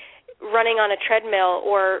be running on a treadmill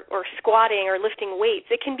or squatting or lifting weights.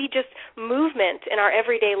 It can be just movement in our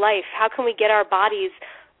everyday life. How can we get our bodies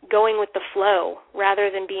going with the flow rather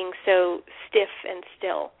than being so stiff and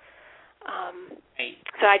still?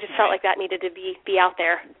 So I just felt like that needed to be out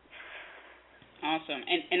there. Awesome.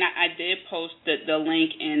 And I did post the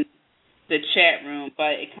link in the chat room,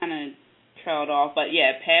 but it kind of trailed off. But,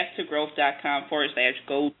 yeah,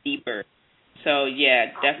 pathtogrowth.com/go deeper. So,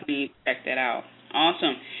 yeah, definitely check that out.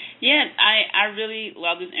 Awesome. Yeah, I really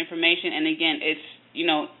love this information. And, again, it's,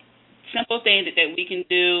 simple things that we can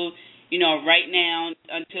do, right now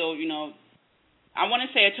until, I want to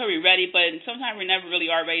say until we're ready, but sometimes we never really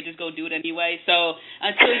are ready. Just go do it anyway. So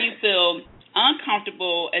until you feel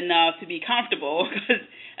uncomfortable enough to be comfortable, because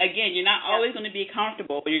again, you're not always going to be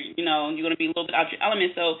comfortable. You're going to be a little bit out your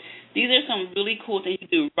element. So these are some really cool things you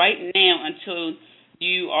do right now until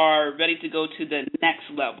you are ready to go to the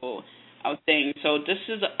next level of things. So this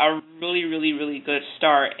is a really, really, really good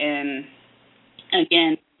start. And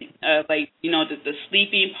again, the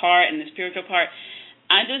sleeping part and the spiritual part.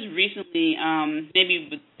 I just recently, maybe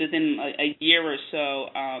within a year or so,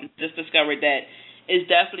 just discovered that is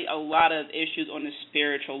definitely a lot of issues on the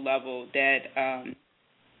spiritual level that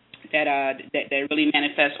really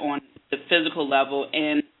manifest on the physical level,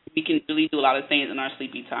 and we can really do a lot of things in our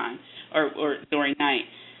sleepy time or during night.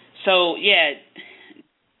 So yeah,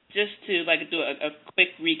 just to do a quick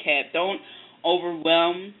recap, don't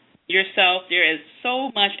overwhelm yourself. There is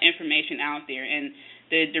so much information out there, and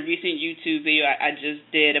the recent YouTube video I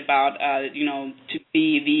just did about to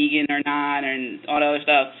be vegan or not and all that other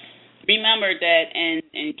stuff. Remember that, and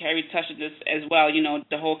Carrie touched on this as well,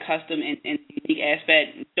 the whole custom and unique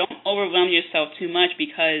aspect. Don't overwhelm yourself too much,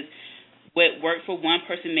 because what worked for one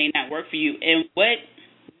person may not work for you. And what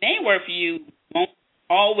may work for you won't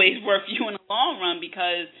always work for you in the long run,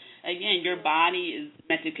 because, again, your body is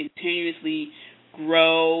meant to continuously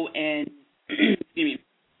grow and, excuse me,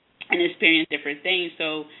 and experience different things.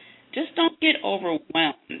 So just don't get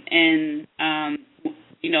overwhelmed. And,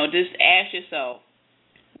 just ask yourself,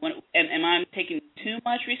 am I taking too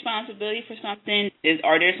much responsibility for something?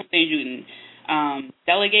 Are there some things you can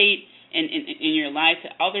delegate in your life to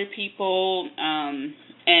other people? And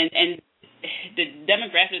the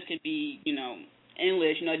demographics could be,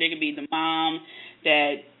 endless. There could be the mom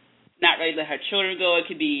that not ready to let her children go. It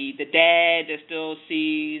could be the dad that still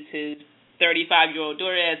sees his 35-year-old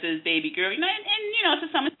daughter as his baby girl. And to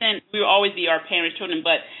some extent, we will always be our parents' children,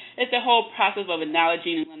 but it's the whole process of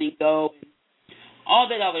acknowledging and letting go, all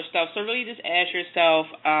that other stuff. So really just ask yourself,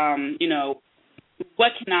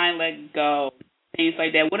 what can I let go? Things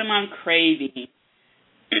like that. What am I craving?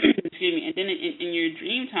 Excuse me. And then in your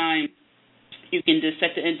dream time, you can just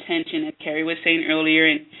set the intention, as Carrie was saying earlier,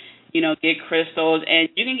 and, get crystals. And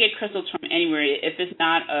you can get crystals from anywhere. If it's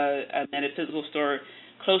not a metaphysical store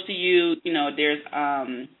close to you, there's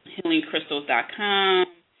healingcrystals.com.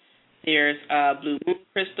 There's Blue Moon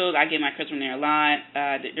crystals. I get my crystals from there a lot.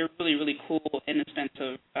 They're really, really cool,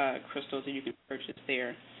 inexpensive crystals that you can purchase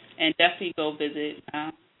there. And definitely go visit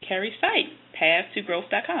Carrie's site,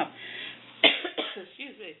 pathtogrowth.com.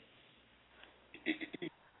 Excuse me.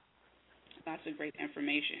 Lots of great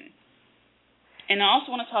information. And I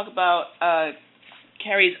also want to talk about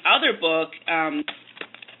Carrie's other book,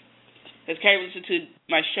 because Carrie listened to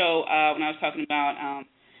my show when I was talking about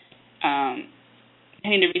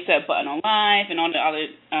hitting the reset button on life and all the other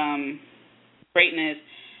greatness.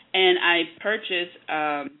 And I purchased,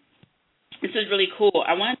 this is really cool.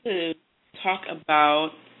 I wanted to talk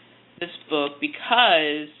about this book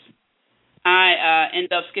because I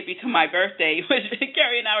ended up skipping to my birthday, which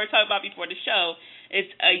Carrie and I were talking about before the show. It's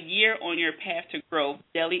A Year on Your Path to Growth,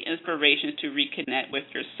 Daily Inspirations to Reconnect with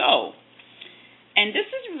Your Soul. And this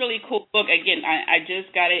is a really cool book. Again, I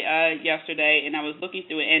just got it yesterday, and I was looking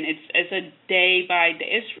through it, and it's a day by day.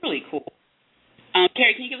 It's really cool.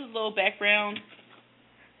 Carrie, can you give us a little background?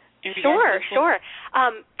 Sure.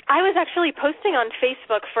 I was actually posting on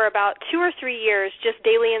Facebook for about 2 or 3 years just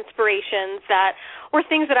daily inspirations that were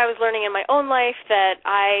things that I was learning in my own life that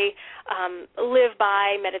I live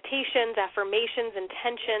by, meditations, affirmations,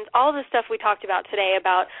 intentions, all the stuff we talked about today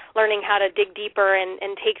about learning how to dig deeper and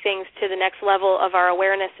take things to the next level of our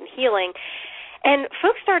awareness and healing. And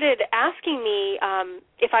folks started asking me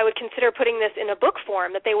if I would consider putting this in a book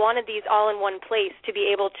form, that they wanted these all in one place to be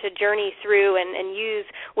able to journey through and use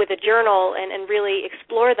with a journal and really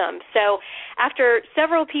explore them. So after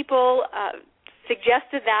several people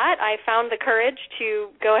suggested that, I found the courage to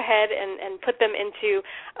go ahead and put them into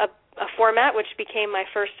a format which became my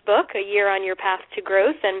first book, A Year on Your Path to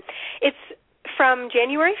Growth. And it's from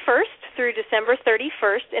January 1st through December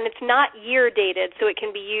 31st, and it's not year dated, so it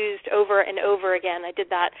can be used over and over again. I did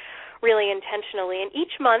that really intentionally. And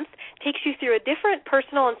each month takes you through a different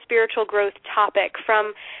personal and spiritual growth topic,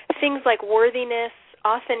 from things like worthiness,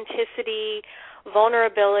 authenticity,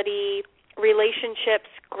 vulnerability, relationships,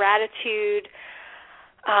 gratitude.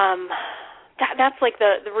 That's like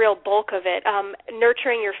the real bulk of it.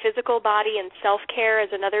 Nurturing your physical body and self-care is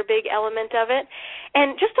another big element of it.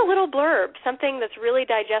 And just a little blurb, something that's really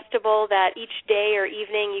digestible that each day or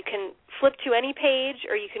evening you can flip to any page,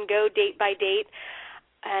 or you can go date by date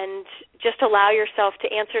and just allow yourself to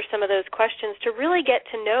answer some of those questions to really get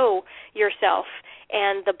to know yourself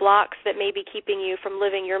and the blocks that may be keeping you from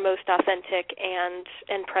living your most authentic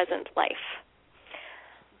and present life.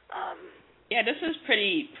 Yeah, this is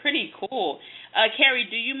pretty cool. Carrie,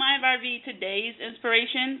 do you mind if I read today's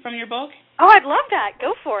inspiration from your book? Oh, I'd love that.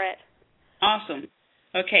 Go for it. Awesome.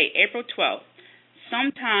 Okay, April 12th.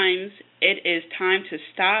 Sometimes it is time to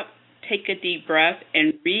stop, take a deep breath,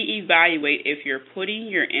 and reevaluate if you're putting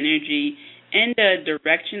your energy in the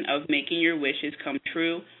direction of making your wishes come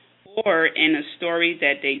true or in a story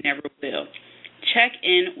that they never will. Check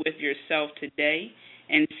in with yourself today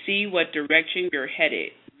and see what direction you're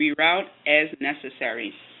headed. Reroute as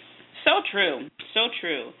necessary. So true. So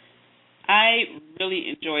true. I really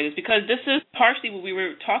enjoy this because this is partially what we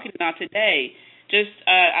were talking about today. Just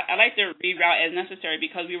I like to reroute as necessary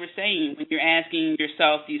because we were saying when you're asking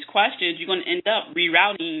yourself these questions, you're going to end up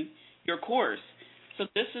rerouting your course. So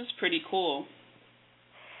this is pretty cool.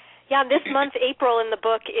 Yeah, this month, April, in the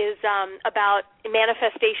book is about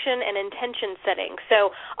manifestation and intention setting. So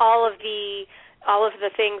all of the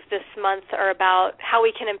things this month are about how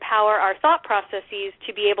we can empower our thought processes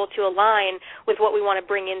to be able to align with what we want to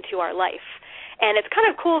bring into our life. And it's kind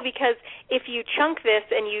of cool because if you chunk this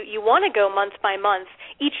and you want to go month by month,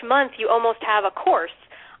 each month you almost have a course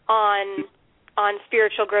on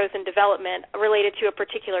spiritual growth and development related to a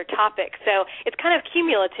particular topic. So it's kind of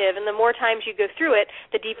cumulative, and the more times you go through it,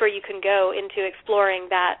 the deeper you can go into exploring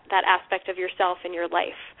that aspect of yourself and your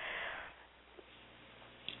life.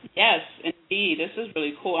 Yes, indeed. This is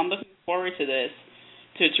really cool. I'm looking forward to this,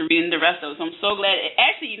 to reading the rest of it. So I'm so glad.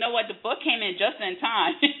 Actually, you know what? The book came in just in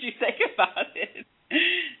time, if you think about it.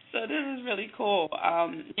 So this is really cool.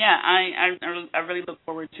 Yeah, I really look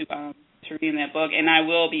forward to reading that book, and I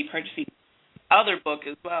will be purchasing other book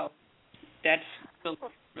as well. That's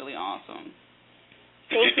really awesome.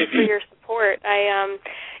 Thank you for your support.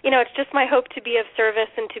 It's just my hope to be of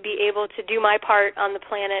service and to be able to do my part on the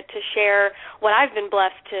planet to share what I've been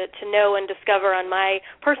blessed to know and discover on my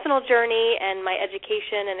personal journey and my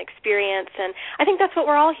education and experience. And I think that's what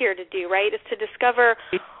we're all here to do, right, is to discover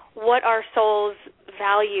what our soul's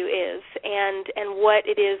value is and what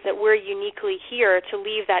it is that we're uniquely here to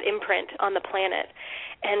leave that imprint on the planet.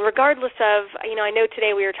 And regardless of, I know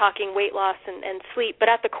today we were talking weight loss and sleep, but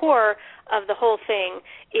at the core of the whole thing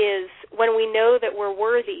is when we know that we're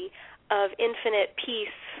worthy of infinite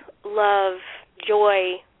peace, love,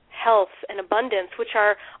 joy, health, and abundance, which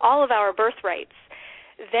are all of our birthrights,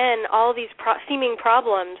 then all these seeming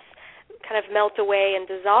problems kind of melt away and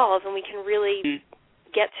dissolve, and we can really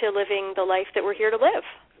get to living the life that we're here to live.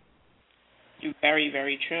 Very,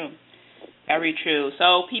 very true. Very true.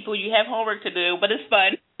 So, people, you have homework to do, but it's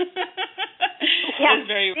fun. Yeah, it's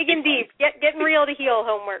very digging deep. Getting real to heal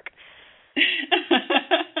homework.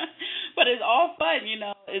 But it's all fun,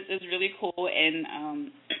 It's really cool,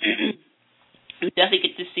 and you definitely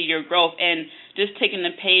get to see your growth. And just taking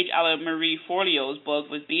the page out of Marie Forleo's book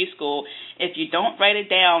with B School, if you don't write it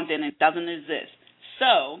down, then it doesn't exist.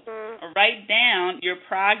 So write down your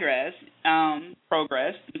progress,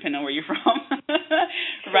 depending on where you're from.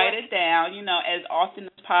 Write it down, as often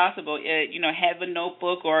as possible. Have a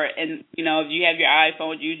notebook if you have your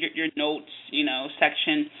iPhone, use your notes,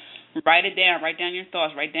 section. Write it down. Write down your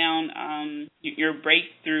thoughts. Write down your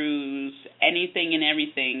breakthroughs, anything and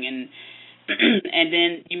everything, and and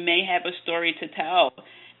then you may have a story to tell.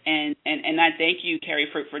 And I thank you, Carrie,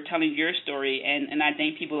 for telling your story, and I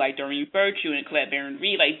thank people like Doreen Virtue and Colette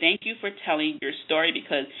Baron-Reed. Thank you for telling your story,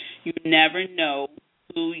 because you never know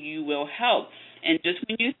who you will help. And just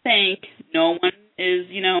when you think no one is,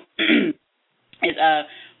 is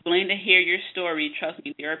willing to hear your story, trust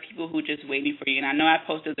me, there are people who are just waiting for you. And I know I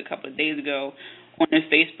posted a couple of days ago on the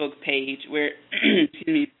Facebook page where, excuse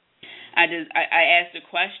me, I asked a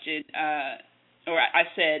question, or I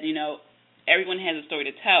said, everyone has a story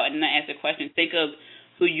to tell, and then I asked a question, think of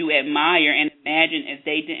who you admire and imagine if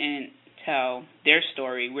they didn't tell their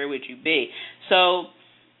story, where would you be? So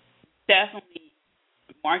definitely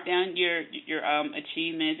mark down your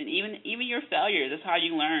achievements and even your failures. That's how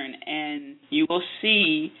you learn, and you will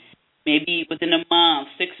see maybe within a month,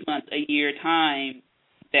 6 months, a year time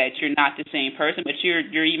that you're not the same person, but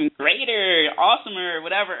you're even greater, awesomer,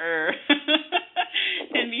 whatever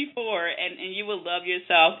than before, and you will love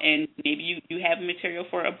yourself, and maybe you have material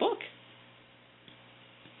for a book.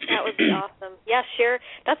 That would be awesome. Yeah, share.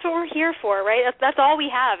 That's what we're here for, right? That's all we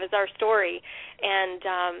have is our story. And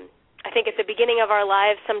I think at the beginning of our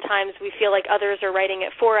lives, sometimes we feel like others are writing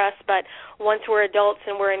it for us, but once we're adults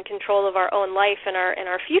and we're in control of our own life and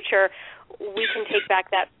our future, we can take back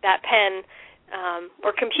that pen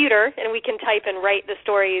or computer, and we can type and write the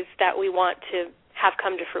stories that we want to have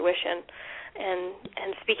come to fruition.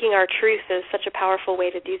 And speaking our truth is such a powerful way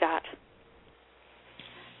to do that.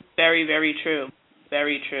 Very, very true.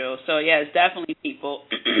 Very true. So, yes, definitely, people,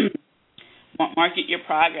 market your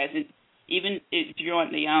progress. And even if you're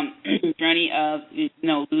on the journey of,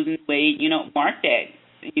 losing weight, mark that.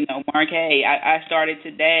 Mark, hey, I started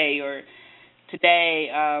today, or today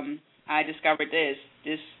I discovered this.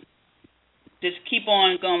 Just keep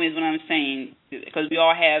on going is what I'm saying, because we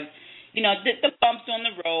all have, the bumps on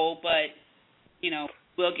the road, but,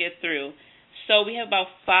 we'll get through. So we have about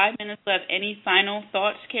 5 minutes left. Any final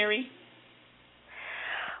thoughts, Carrie?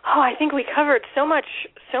 Oh, I think we covered so much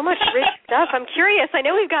rich stuff. I'm curious. I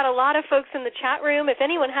know we've got a lot of folks in the chat room. If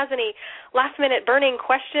anyone has any last-minute burning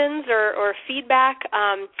questions or feedback,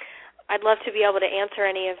 I'd love to be able to answer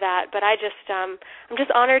any of that. But I'm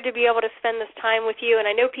just honored to be able to spend this time with you. And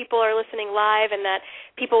I know people are listening live, and that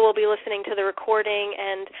people will be listening to the recording.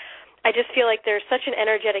 And I just feel like there's such an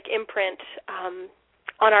energetic imprint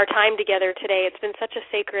on our time together today. It's been such a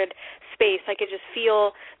sacred space. I could just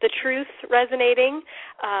feel the truth resonating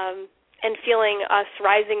and feeling us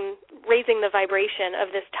raising the vibration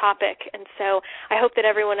of this topic. And so I hope that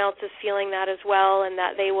everyone else is feeling that as well, and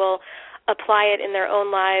that they will apply it in their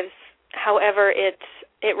own lives however it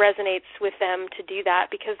resonates with them to do that,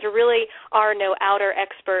 because there really are no outer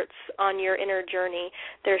experts on your inner journey.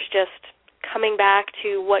 There's just coming back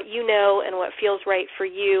to what you know and what feels right for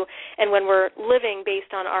you. And when we're living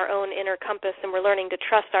based on our own inner compass and we're learning to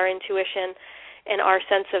trust our intuition and our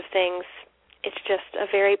sense of things, it's just a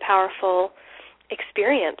very powerful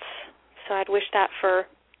experience. So I'd wish that for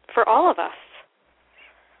all of us.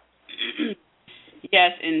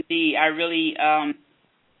 Yes, indeed. I really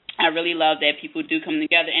love that people do come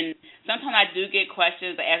together. And sometimes I do get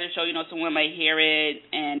questions after the show. Someone might hear it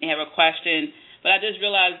and they have a question. But I just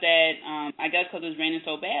realized that, I guess because it was raining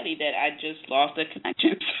so badly, that I just lost the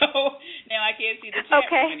connection. So now I can't see the chat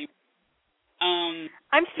room anymore.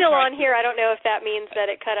 I'm still on here. I don't know if that means that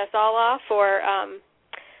it cut us all off, or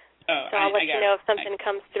so I'll let you know if something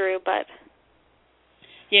comes through. But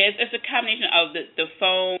yeah, it's a combination of the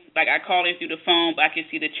phone. Like, I call in through the phone, but I can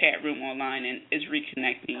see the chat room online, and it's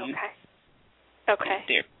reconnecting. Okay.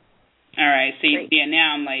 There. All right. See, great. Yeah,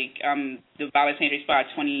 now I'm the Violet Sanctuary Spa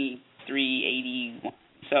 2381.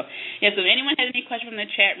 So, yeah, so if anyone has any questions from the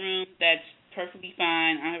chat room, that's perfectly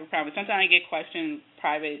fine. I don't have a problem. Sometimes I get questions,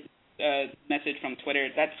 private message from Twitter.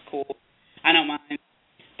 That's cool. I don't mind.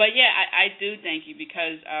 But, yeah, I do thank you,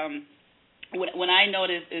 because what I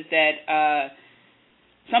noticed is that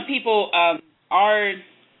some people are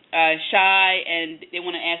shy and they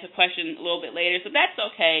want to ask a question a little bit later, so that's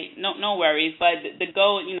okay. No worries. But the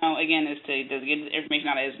goal, again, is to get the information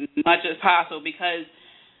out as much as possible, because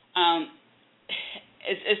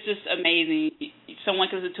it's just amazing. Someone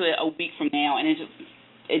comes into it a week from now, and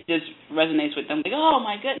it just resonates with them. Like, oh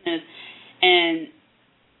my goodness, and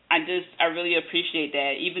I really appreciate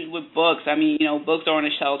that. Even with books, books are on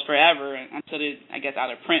the shelves forever until they're, I guess,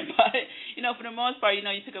 out of print. But for the most part, you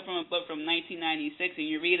pick up from a book from 1996 and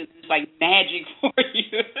you read it, it's like magic for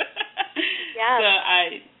you. Yeah. So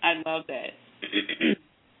I love that.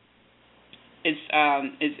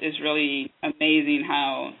 It's really amazing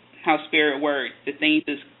how spirit works. The things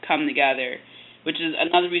just come together, which is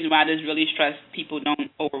another reason why I just really stress people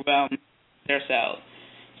don't overwhelm themselves.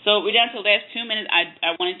 So we're down to the last 2 minutes.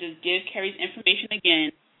 I wanted to give Carrie's information again.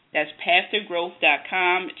 That's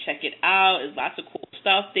PastorGrowth.com. Check it out. There's lots of cool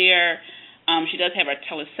stuff there. She does have her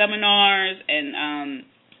teleseminars, and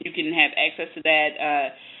you can have access to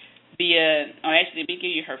that via. Actually, let me give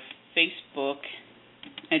you her Facebook.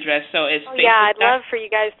 address. So it's Facebook. Yeah, I'd love for you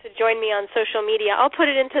guys to join me on social media. I'll put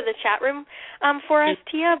it into the chat room for us,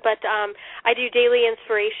 Tia. But I do daily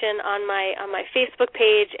inspiration on my Facebook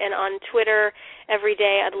page and on Twitter every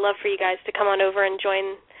day. I'd love for you guys to come on over and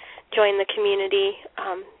join the community.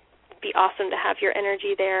 It'd be awesome to have your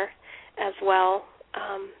energy there as well.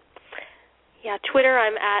 Twitter,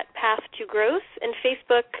 I'm at Path to Growth, and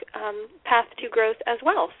Facebook, Path to Growth as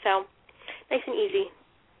well. So nice and easy.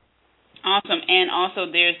 Awesome. And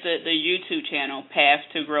also there's the YouTube channel, Path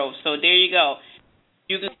to Growth. So there you go.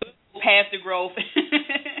 You can Google Path to Growth.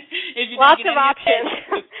 Lots of options.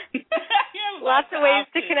 Lots of ways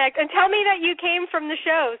to connect. And tell me that you came from the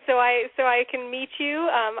show so I can meet you.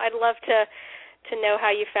 I'd love to know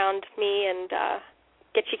how you found me and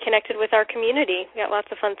get you connected with our community. We've got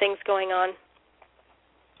lots of fun things going on.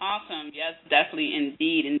 Awesome. Yes, definitely.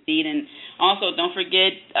 Indeed. And also, don't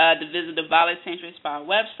forget to visit the Violet Sanctuary Spa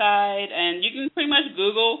website. And you can pretty much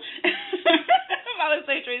Google Violet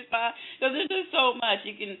Sanctuary Spa because there's just so much.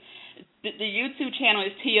 You can. The YouTube channel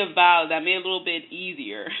is Tia Violet. That made it a little bit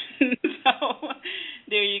easier. So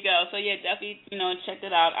there you go. So, yeah, definitely, check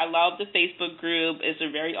it out. I love the Facebook group. It's a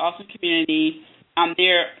very awesome community. I'm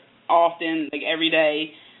there often, like every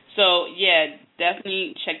day. So, yeah,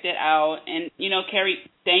 definitely check that out. And, Carrie,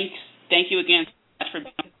 thank you again so much for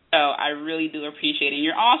being on the show. I really do appreciate it.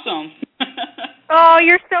 You're awesome. Oh,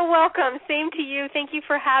 you're so welcome. Same to you. Thank you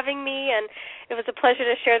for having me, and it was a pleasure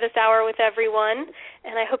to share this hour with everyone.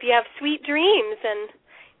 And I hope you have sweet dreams and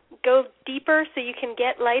go deeper so you can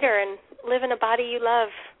get lighter and live in a body you love.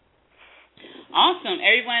 Awesome.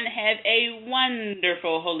 Everyone have a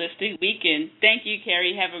wonderful holistic weekend. Thank you,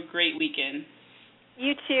 Carrie. Have a great weekend.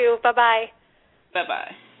 You too. Bye-bye.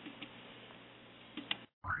 Bye-bye.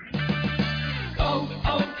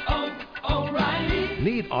 O'Reilly.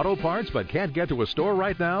 Need auto parts but can't get to a store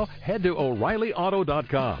right now? Head to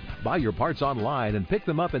O'ReillyAuto.com. Buy your parts online and pick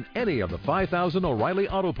them up in any of the 5,000 O'Reilly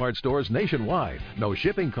Auto Parts stores nationwide. No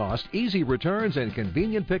shipping cost, easy returns, and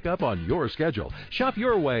convenient pickup on your schedule. Shop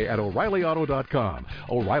your way at O'ReillyAuto.com.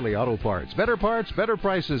 O'Reilly Auto Parts. Better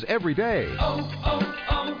prices every day. O'Reilly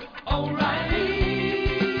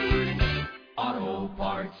Auto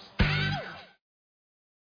Parts.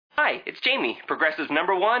 Hi, it's Jamie, Progressive's #1,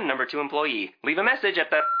 #2 employee. Leave a message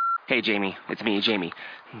at the... Hey, Jamie, it's me, Jamie.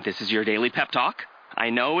 This is your daily pep talk.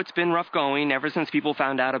 I know it's been rough going ever since people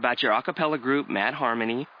found out about your a cappella group, Mad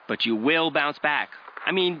Harmony, but you will bounce back.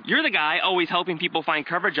 I mean, you're the guy always helping people find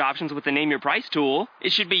coverage options with the Name Your Price tool.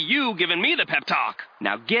 It should be you giving me the pep talk.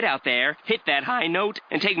 Now get out there, hit that high note,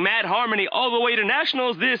 and take Mad Harmony all the way to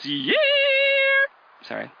nationals this year!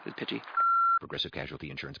 Sorry, it's pitchy. Progressive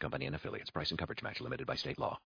Casualty Insurance Company and Affiliates. Price and coverage match limited by state law.